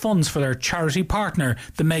raise funds for their charity partner,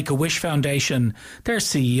 the Make-A-Wish Foundation. Their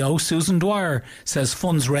CEO, Susan Dwyer, says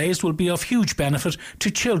funds raised will be of huge benefit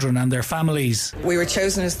to children and their families. We were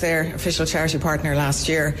chosen as their official charity partner last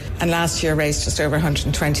year, and last year raised just over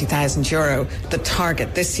 €120,000. The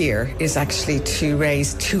target this year is actually to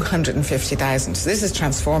raise $250,000. So this is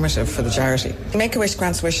transformative for the charity. Make-A-Wish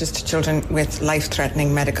grants wishes to children with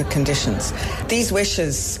life-threatening medical conditions. These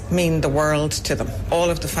wishes mean the world to them. All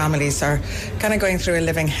of the families are kind of going through a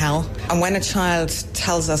living hell. And when a child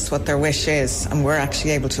tells us what their wish is and we're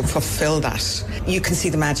actually able to fulfill that, you can see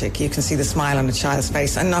the magic, you can see the smile on the child's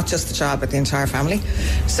face, and not just the child but the entire family.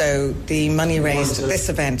 So the money raised at this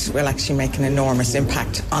event will actually make an enormous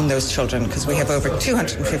impact on those children, because we have over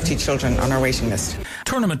 250 children on our waiting list.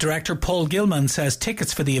 Tournament director Paul Gilman says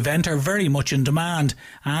tickets for the event are very much in demand,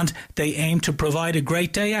 and they aim to provide a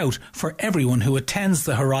great day out for everyone who attends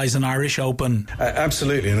the Horizon Irish Open.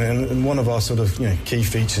 Absolutely, and one of our sort of key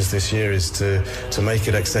features this year is to make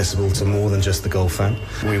it accessible to more than just the golf fan.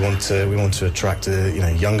 We want to attract a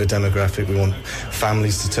younger demographic. We want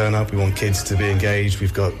families to turn up. We want kids to be engaged.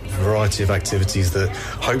 We've got a variety of activities that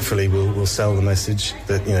hopefully will sell the message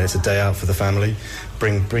that it's a day out for the family.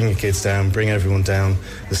 Bring your kids down, bring everyone down.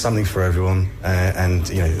 There's something for everyone, and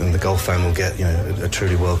the golf fan will get a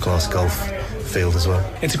truly world-class golf field as well.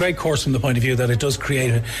 It's a great course from the point of view that it does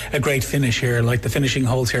create a great finish here. Like the finishing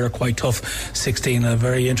holes here are quite tough. 16, a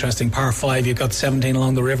very interesting par 5. You've got 17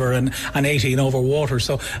 along the river and 18 over water.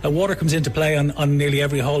 So water comes into play on nearly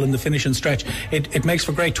every hole in the finishing stretch. It makes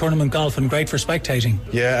for great tournament golf and great for spectating.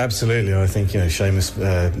 Yeah, absolutely. I think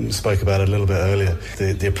Seamus spoke about it a little bit earlier.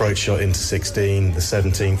 The approach shot into 16, the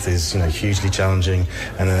 17th is hugely challenging,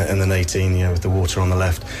 and then 18 with the water on the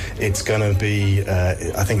left. It's going to be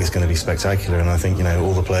I think it's going to be spectacular, and I think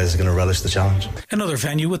all the players are going to relish the challenge. Another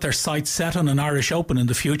venue with their sights set on an Irish Open in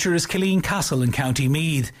the future is Killeen Castle in County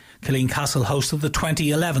Meath. Killeen Castle hosted the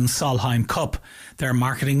 2011 Solheim Cup. Their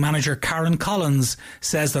marketing manager Karen Collins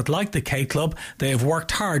says that, like the K Club, they have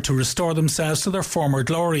worked hard to restore themselves to their former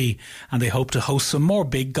glory, and they hope to host some more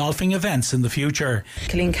big golfing events in the future.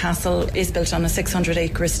 Killeen Castle is built on a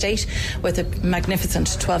 600-acre estate with a magnificent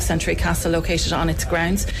 12th century castle located on its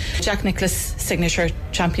grounds. Jack Nicklaus Signature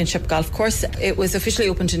Championship Golf Course. It was officially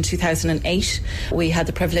opened in 2008. We had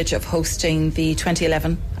the privilege of hosting the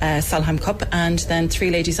 2011 Solheim Cup, and then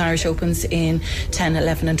 3 Ladies Irish Opens in 10,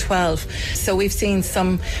 11 and 12. So we've seen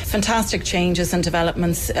some fantastic changes and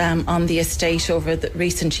developments on the estate over the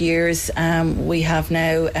recent years. We have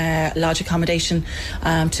now lodge accommodation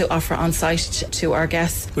to offer on site to our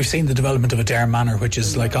guests. We've seen the development of Adair Manor, which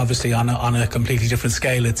is obviously on a completely different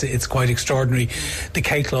scale. It's quite extraordinary. The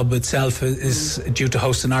K Club itself is due to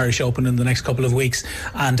host an Irish Open in the next couple of weeks,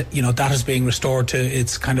 and that is being restored to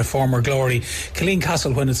its kind of former glory. Killeen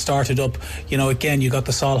Castle, when it started up, again you got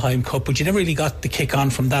the Solheim Cup, but you never really got the kick on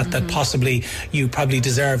from that that possibly you probably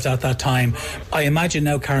deserved at that time. I imagine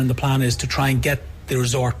now, Karen, the plan is to try and get the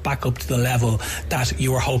resort back up to the level that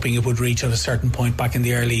you were hoping it would reach at a certain point back in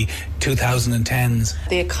the early 2010s.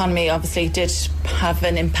 The economy obviously did have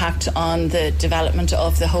an impact on the development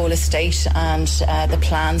of the whole estate and the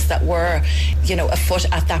plans that were, afoot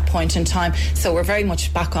at that point in time. So we're very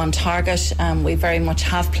much back on target. We very much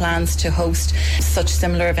have plans to host such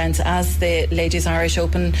similar events as the Ladies Irish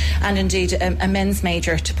Open, and indeed a men's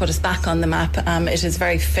major to put us back on the map. It is a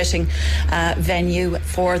very fitting venue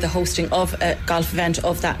for the hosting of a golf event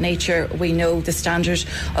of that nature. We know the standard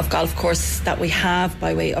of golf course that we have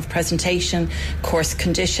by way of presentation, course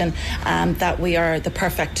condition, that we are the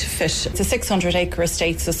perfect fit. It's a 600-acre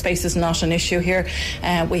estate, so space is not an issue here.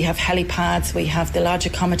 We have helipads, we have the lodge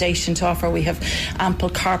accommodation to offer, we have ample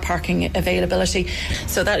car parking availability.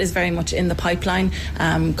 So that is very much in the pipeline.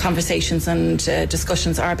 Conversations and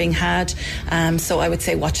discussions are being had. So I would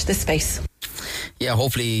say watch this space. Yeah,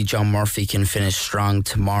 hopefully John Murphy can finish strong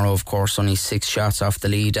tomorrow. Of course, only 6 shots off the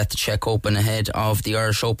lead at the Czech Open ahead of the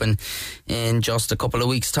Irish Open in just a couple of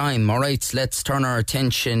weeks' time. All right, let's turn our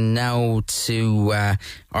attention now to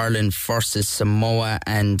Ireland versus Samoa,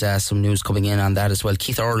 and some news coming in on that as well.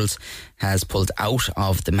 Keith Earls has pulled out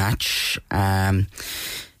of the match.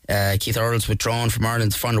 Keith Earls withdrawn from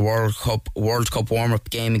Ireland's final World Cup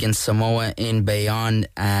warm-up game against Samoa in Bayonne.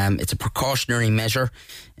 It's a precautionary measure.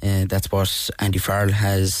 That's what Andy Farrell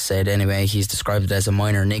has said anyway. He's described it as a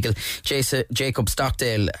minor niggle. Jacob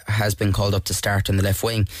Stockdale has been called up to start on the left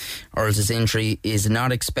wing. Earls' injury is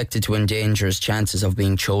not expected to endanger his chances of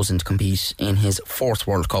being chosen to compete in his 4th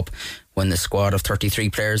World Cup, when the squad of 33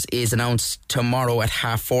 players is announced tomorrow at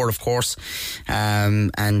 4:30, of course.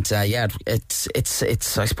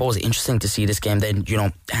 It's I suppose interesting to see this game. Then,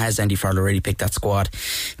 has Andy Farrell already picked that squad?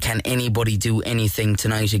 Can anybody do anything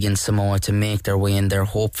tonight against Samoa to make their way in there?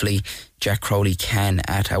 Hopefully Jack Crowley can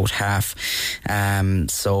at out half.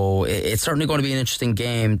 So it's certainly going to be an interesting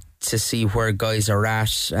game. to see where guys are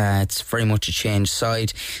at. It's very much a changed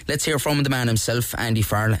side. Let's hear from the man himself, Andy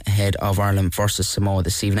Farrell, ahead of Ireland versus Samoa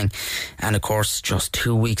this evening, and of course just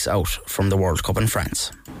 2 weeks out from the World Cup in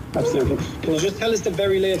France. Absolutely. Can you just tell us the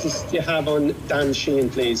very latest you have on Dan Sheehan,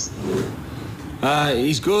 please?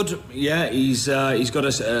 He's good. Yeah, he's got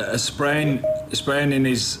a sprain in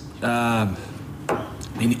his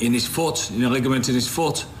in his foot, a ligament in his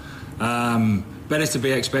foot. Better to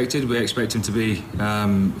be expected. We expect him to be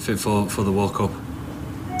fit for the World Cup.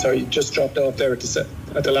 Sorry, you just dropped off there at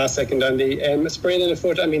the last second, Andy. A sprain in the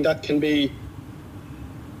foot, I mean, that can be...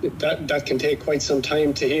 That can take quite some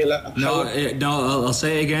time to heal. No, I'll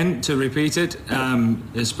say it again to repeat it.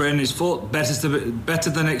 A sprain in his foot, better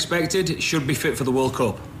than expected. Should be fit for the World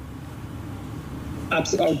Cup.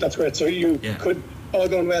 Absolutely, that's great. So could, all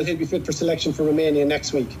going well, he'll be fit for selection for Romania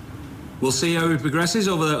next week. We'll see how he progresses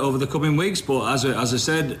over the coming weeks. But as I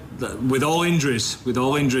said, with all injuries,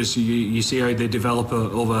 you see how they develop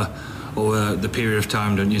over the period of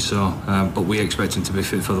time, don't you? So, but we expect him to be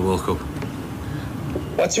fit for the World Cup.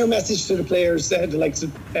 What's your message to the players, the likes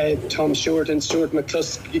of Tom Stewart and Stuart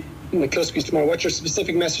McCluskey tomorrow? What's your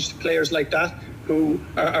specific message to players like that who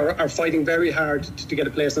are fighting very hard to get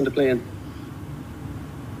a place on the plane?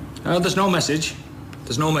 There's no message.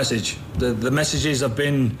 The messages have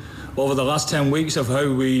been over the last 10 weeks of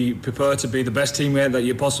how we prepare to be the best teammate that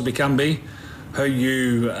you possibly can be. How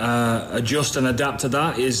you adjust and adapt to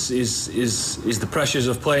that is the pressures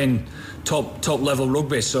of playing top level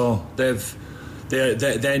rugby. So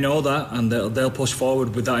they know that, and they'll push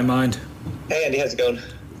forward with that in mind. Hey Andy, how's it going?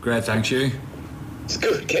 Great, thanks. You? It's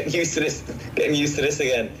good. Getting used to this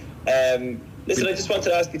again. Listen, I just wanted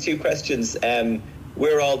to ask you two questions.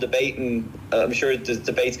 We're all debating. I'm sure the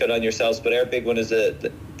debate's going on yourselves, but our big one is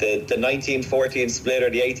the 19-14 split or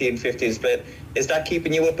the 18-15 split. Is that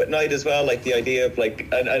keeping you up at night as well? Like the idea of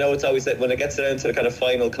I know it's always that when it gets down to the kind of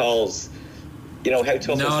final calls. How tough is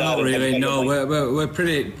that? No, not really. No, we're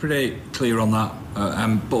pretty clear on that.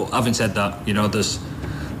 But having said that,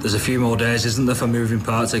 there's a few more days, isn't there, for moving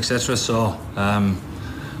parts, etc. So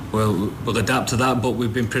we'll adapt to that. But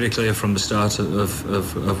we've been pretty clear from the start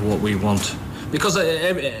of what we want, because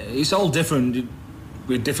it's all different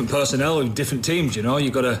with different personnel, with different teams.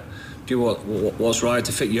 You've got to do what's right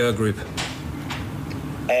to fit your group.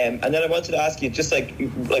 And then I wanted to ask you, just like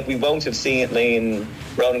we won't have seen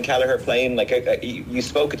Ronan Gallagher playing. You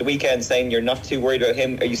spoke at the weekend saying you're not too worried about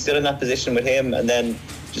him. Are you still in that position with him? And then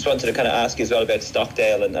just wanted to kind of ask you as well about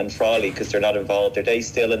Stockdale and Frawley, because they're not involved. Are they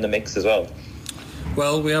still in the mix as well?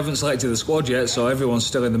 Well, we haven't selected the squad yet, so everyone's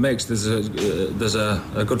still in the mix. There's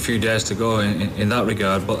a good few days to go in that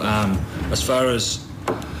regard. But as far as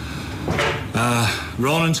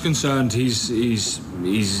Ronan's concerned, he's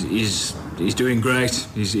doing great.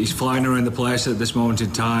 He's flying around the place at this moment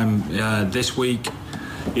in time. This week,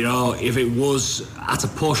 if it was at a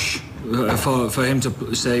push for him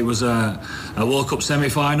to say it was a World Cup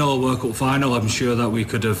semi-final or World Cup final, I'm sure that we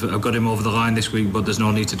could have got him over the line this week. But there's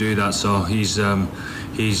no need to do that. So he's in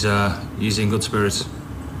good spirits.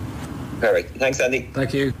 Perfect. Thanks, Andy.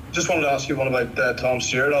 Thank you. Just wanted to ask you one about Tom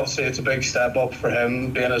Stewart. Obviously, it's a big step up for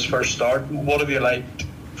him being his first start. What have you liked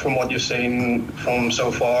from what you've seen from him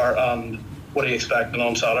so far, and what are you expecting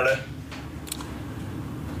on Saturday?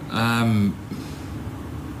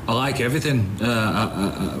 I like everything.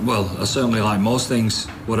 I certainly like most things.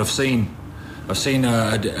 What I've seen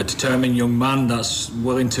a determined young man that's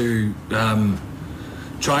willing to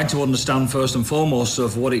try to understand first and foremost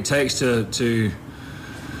of what it takes to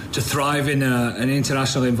thrive in an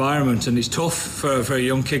international environment, and it's tough for a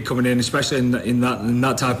young kid coming in, especially in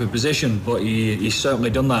that type of position. But he's certainly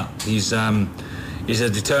done that. He's a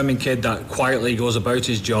determined kid that quietly goes about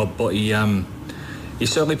his job, but he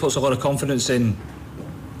certainly puts a lot of confidence into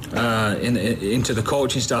the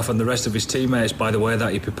coaching staff and the rest of his teammates by the way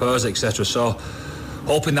that he prepares, etc. So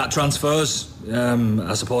hoping that transfers.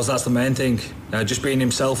 I suppose that's the main thing. Just being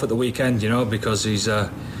himself at the weekend, because he's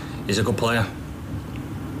a good player.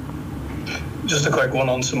 Just a quick one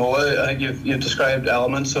on Samoa. I think you've described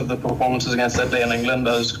elements of the performances against Italy and England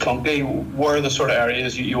as clunky. Where are the sort of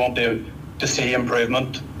areas you want to see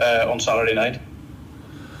improvement on Saturday night?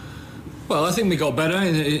 Well, I think we got better,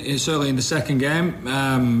 certainly in the second game.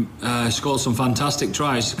 Scored some fantastic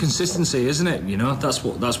tries. Consistency, isn't it? That's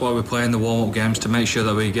why we're playing the warm-up games, to make sure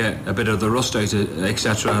that we get a bit of the rust out,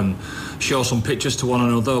 etc., and show some pictures to one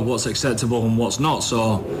another, what's acceptable and what's not.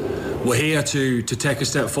 So we're here to take a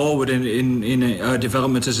step forward in our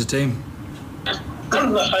development as a team.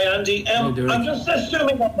 Hi, Andy. I'm just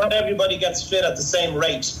assuming that not everybody gets fit at the same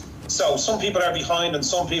rate. So some people are behind and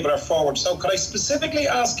some people are forward. So could I specifically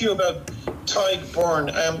ask you about Tadhg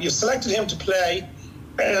Byrne? You've selected him to play.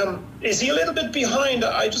 Is he a little bit behind?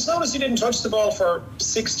 I just noticed he didn't touch the ball for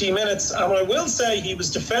 60 minutes. And I will say he was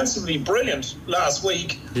defensively brilliant last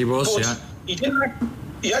week. He was, but yeah.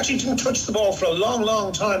 He actually didn't touch the ball for a long,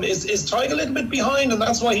 long time. Is Tadhg a little bit behind and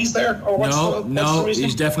that's why he's there? Or what's the reason?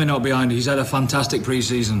 He's definitely not behind. He's had a fantastic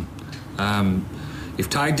pre-season. If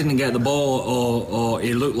Tadhg didn't get the ball or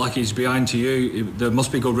he looked like he's behind to you, there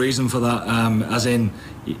must be good reason for that, as in,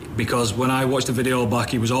 because when I watched the video back,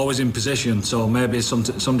 he was always in position, so maybe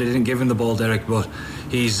somebody didn't give him the ball, Derek, but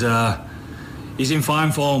he's in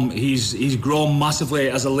fine form. He's grown massively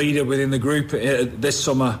as a leader within the group this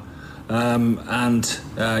summer. And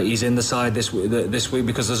he's in the side this week,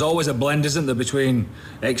 because there's always a blend, isn't there, between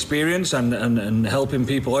experience and helping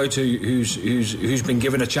people out who's been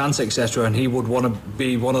given a chance, etc. And he would want to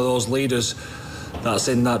be one of those leaders that's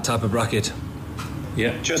in that type of bracket.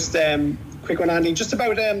 Yeah. Just quick one, Andy. Just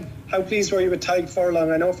about how pleased were you with Tadhg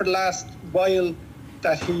Furlong? I know for the last while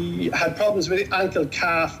that he had problems with ankle,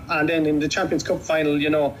 calf, and then in the Champions Cup final, you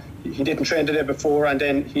know, he didn't train the day before, and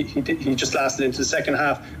then he just lasted into the second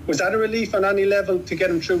half. Was that a relief on any level to get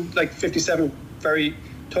him through like 57 very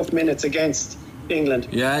tough minutes against England?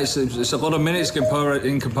 Yeah, it's a lot of minutes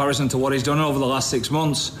in comparison to what he's done over the last 6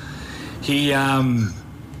 months. He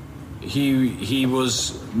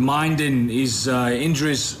was minding his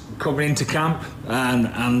injuries coming into camp,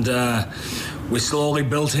 and we slowly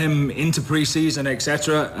built him into pre-season,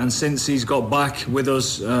 etc. And since he's got back with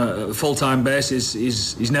us full-time basis,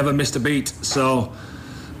 he's never missed a beat. So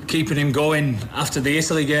keeping him going after the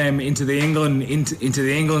Italy game into the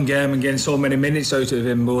England game and getting so many minutes out of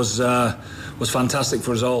him was fantastic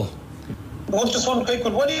for us all. Just one quick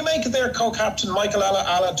one. What do you make of their co-captain Michael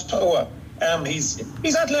Alatoa?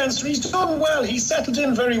 He's at Leinster. He's done well. He's settled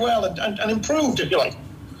in very well and improved, if you like.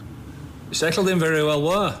 Settled in very well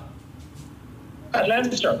where? At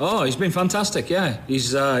Leinster. Oh, he's been fantastic. Yeah,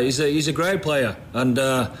 he's a great player, and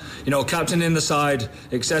captain in the side,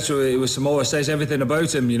 etc. With Samoa says everything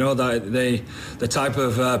about him. You know, that the type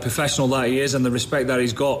of professional that he is, and the respect that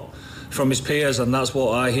he's got from his peers, and that's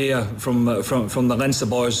what I hear from the Leinster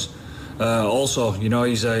boys. Also, you know,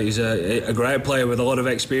 he's a great player with a lot of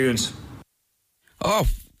experience. Oh,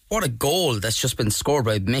 what a goal that's just been scored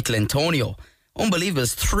by Mikel Antonio. Unbelievable.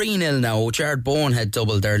 It's 3-0 now. Jared Bowen had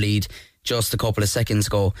doubled their lead just a couple of seconds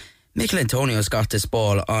ago. Mikel Antonio's got this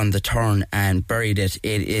ball on the turn and buried it.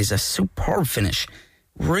 It is a superb finish.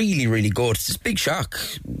 Really, really good. It's a big shock.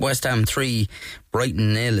 West Ham 3,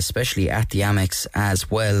 Brighton 0, especially at the Amex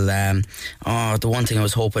as well. The one thing I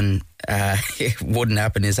was hoping it wouldn't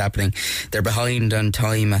happen is happening. They're behind on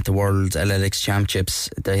time at the World Athletics Championships.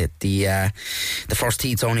 The first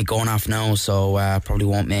heat's only going off now, so probably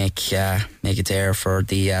won't make it there for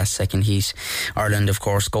the second heat. Ireland, of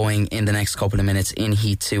course, going in the next couple of minutes in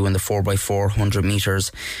Heat 2 in the 4x4 100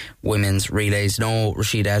 metres women's relays. No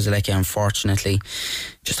Rashida Azaleka, unfortunately.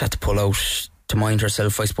 Just had to pull out to mind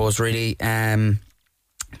herself, I suppose, really.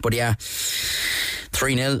 But yeah,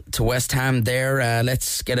 3-0 to West Ham there.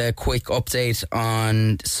 Let's get a quick update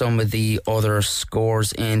on some of the other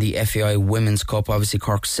scores in the FAI Women's Cup. Obviously,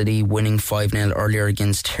 Cork City winning 5-0 earlier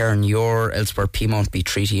against Terranure. Elsewhere, Piedmont beat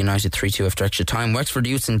Treaty United 3-2 after extra time. Wexford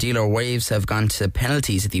Youths and Dealer Waves have gone to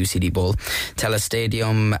penalties at the UCD Bowl. Telus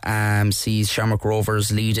Stadium sees Shamrock Rovers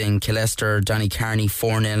leading Killester Donny Carney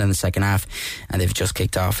 4-0 in the second half, and they've just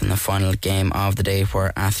kicked off in the final game of the day,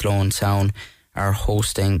 where Athlone Town are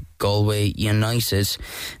hosting Galway United.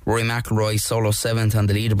 Rory McIlroy solo 7th on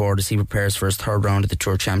the leaderboard as he prepares for his third round of the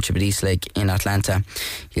Tour Championship at Eastlake in Atlanta.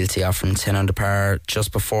 He'll tee off from 10 under par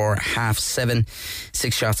just before 7:30.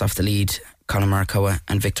 6 shots off the lead. Colin Markowa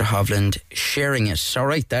and Victor Hovland sharing it.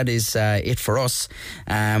 Alright, that is it for us.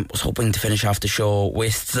 Was hoping to finish off the show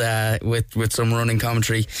with some running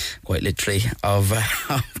commentary, quite literally, of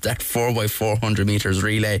that 4x400 metres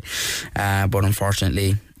relay, but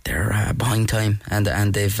unfortunately they're behind time, and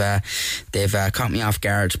they've caught me off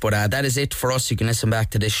guard. But that is it for us. You can listen back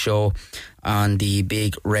to this show on the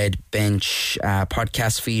Big Red Bench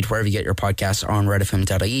podcast feed, wherever you get your podcasts, on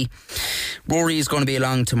redfm.ie. Rory is going to be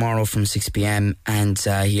along tomorrow from 6pm, and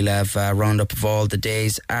he'll have a roundup of all the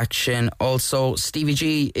day's action. Also, Stevie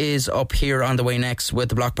G is up here on the way next with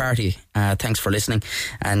the Block Party. Thanks for listening,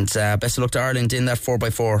 and best of luck to Ireland in that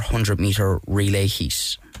 4x4 100 metre relay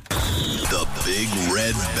heat. The Big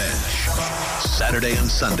Red Bench, Saturday and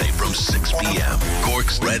Sunday from 6pm,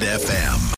 Cork's Red FM.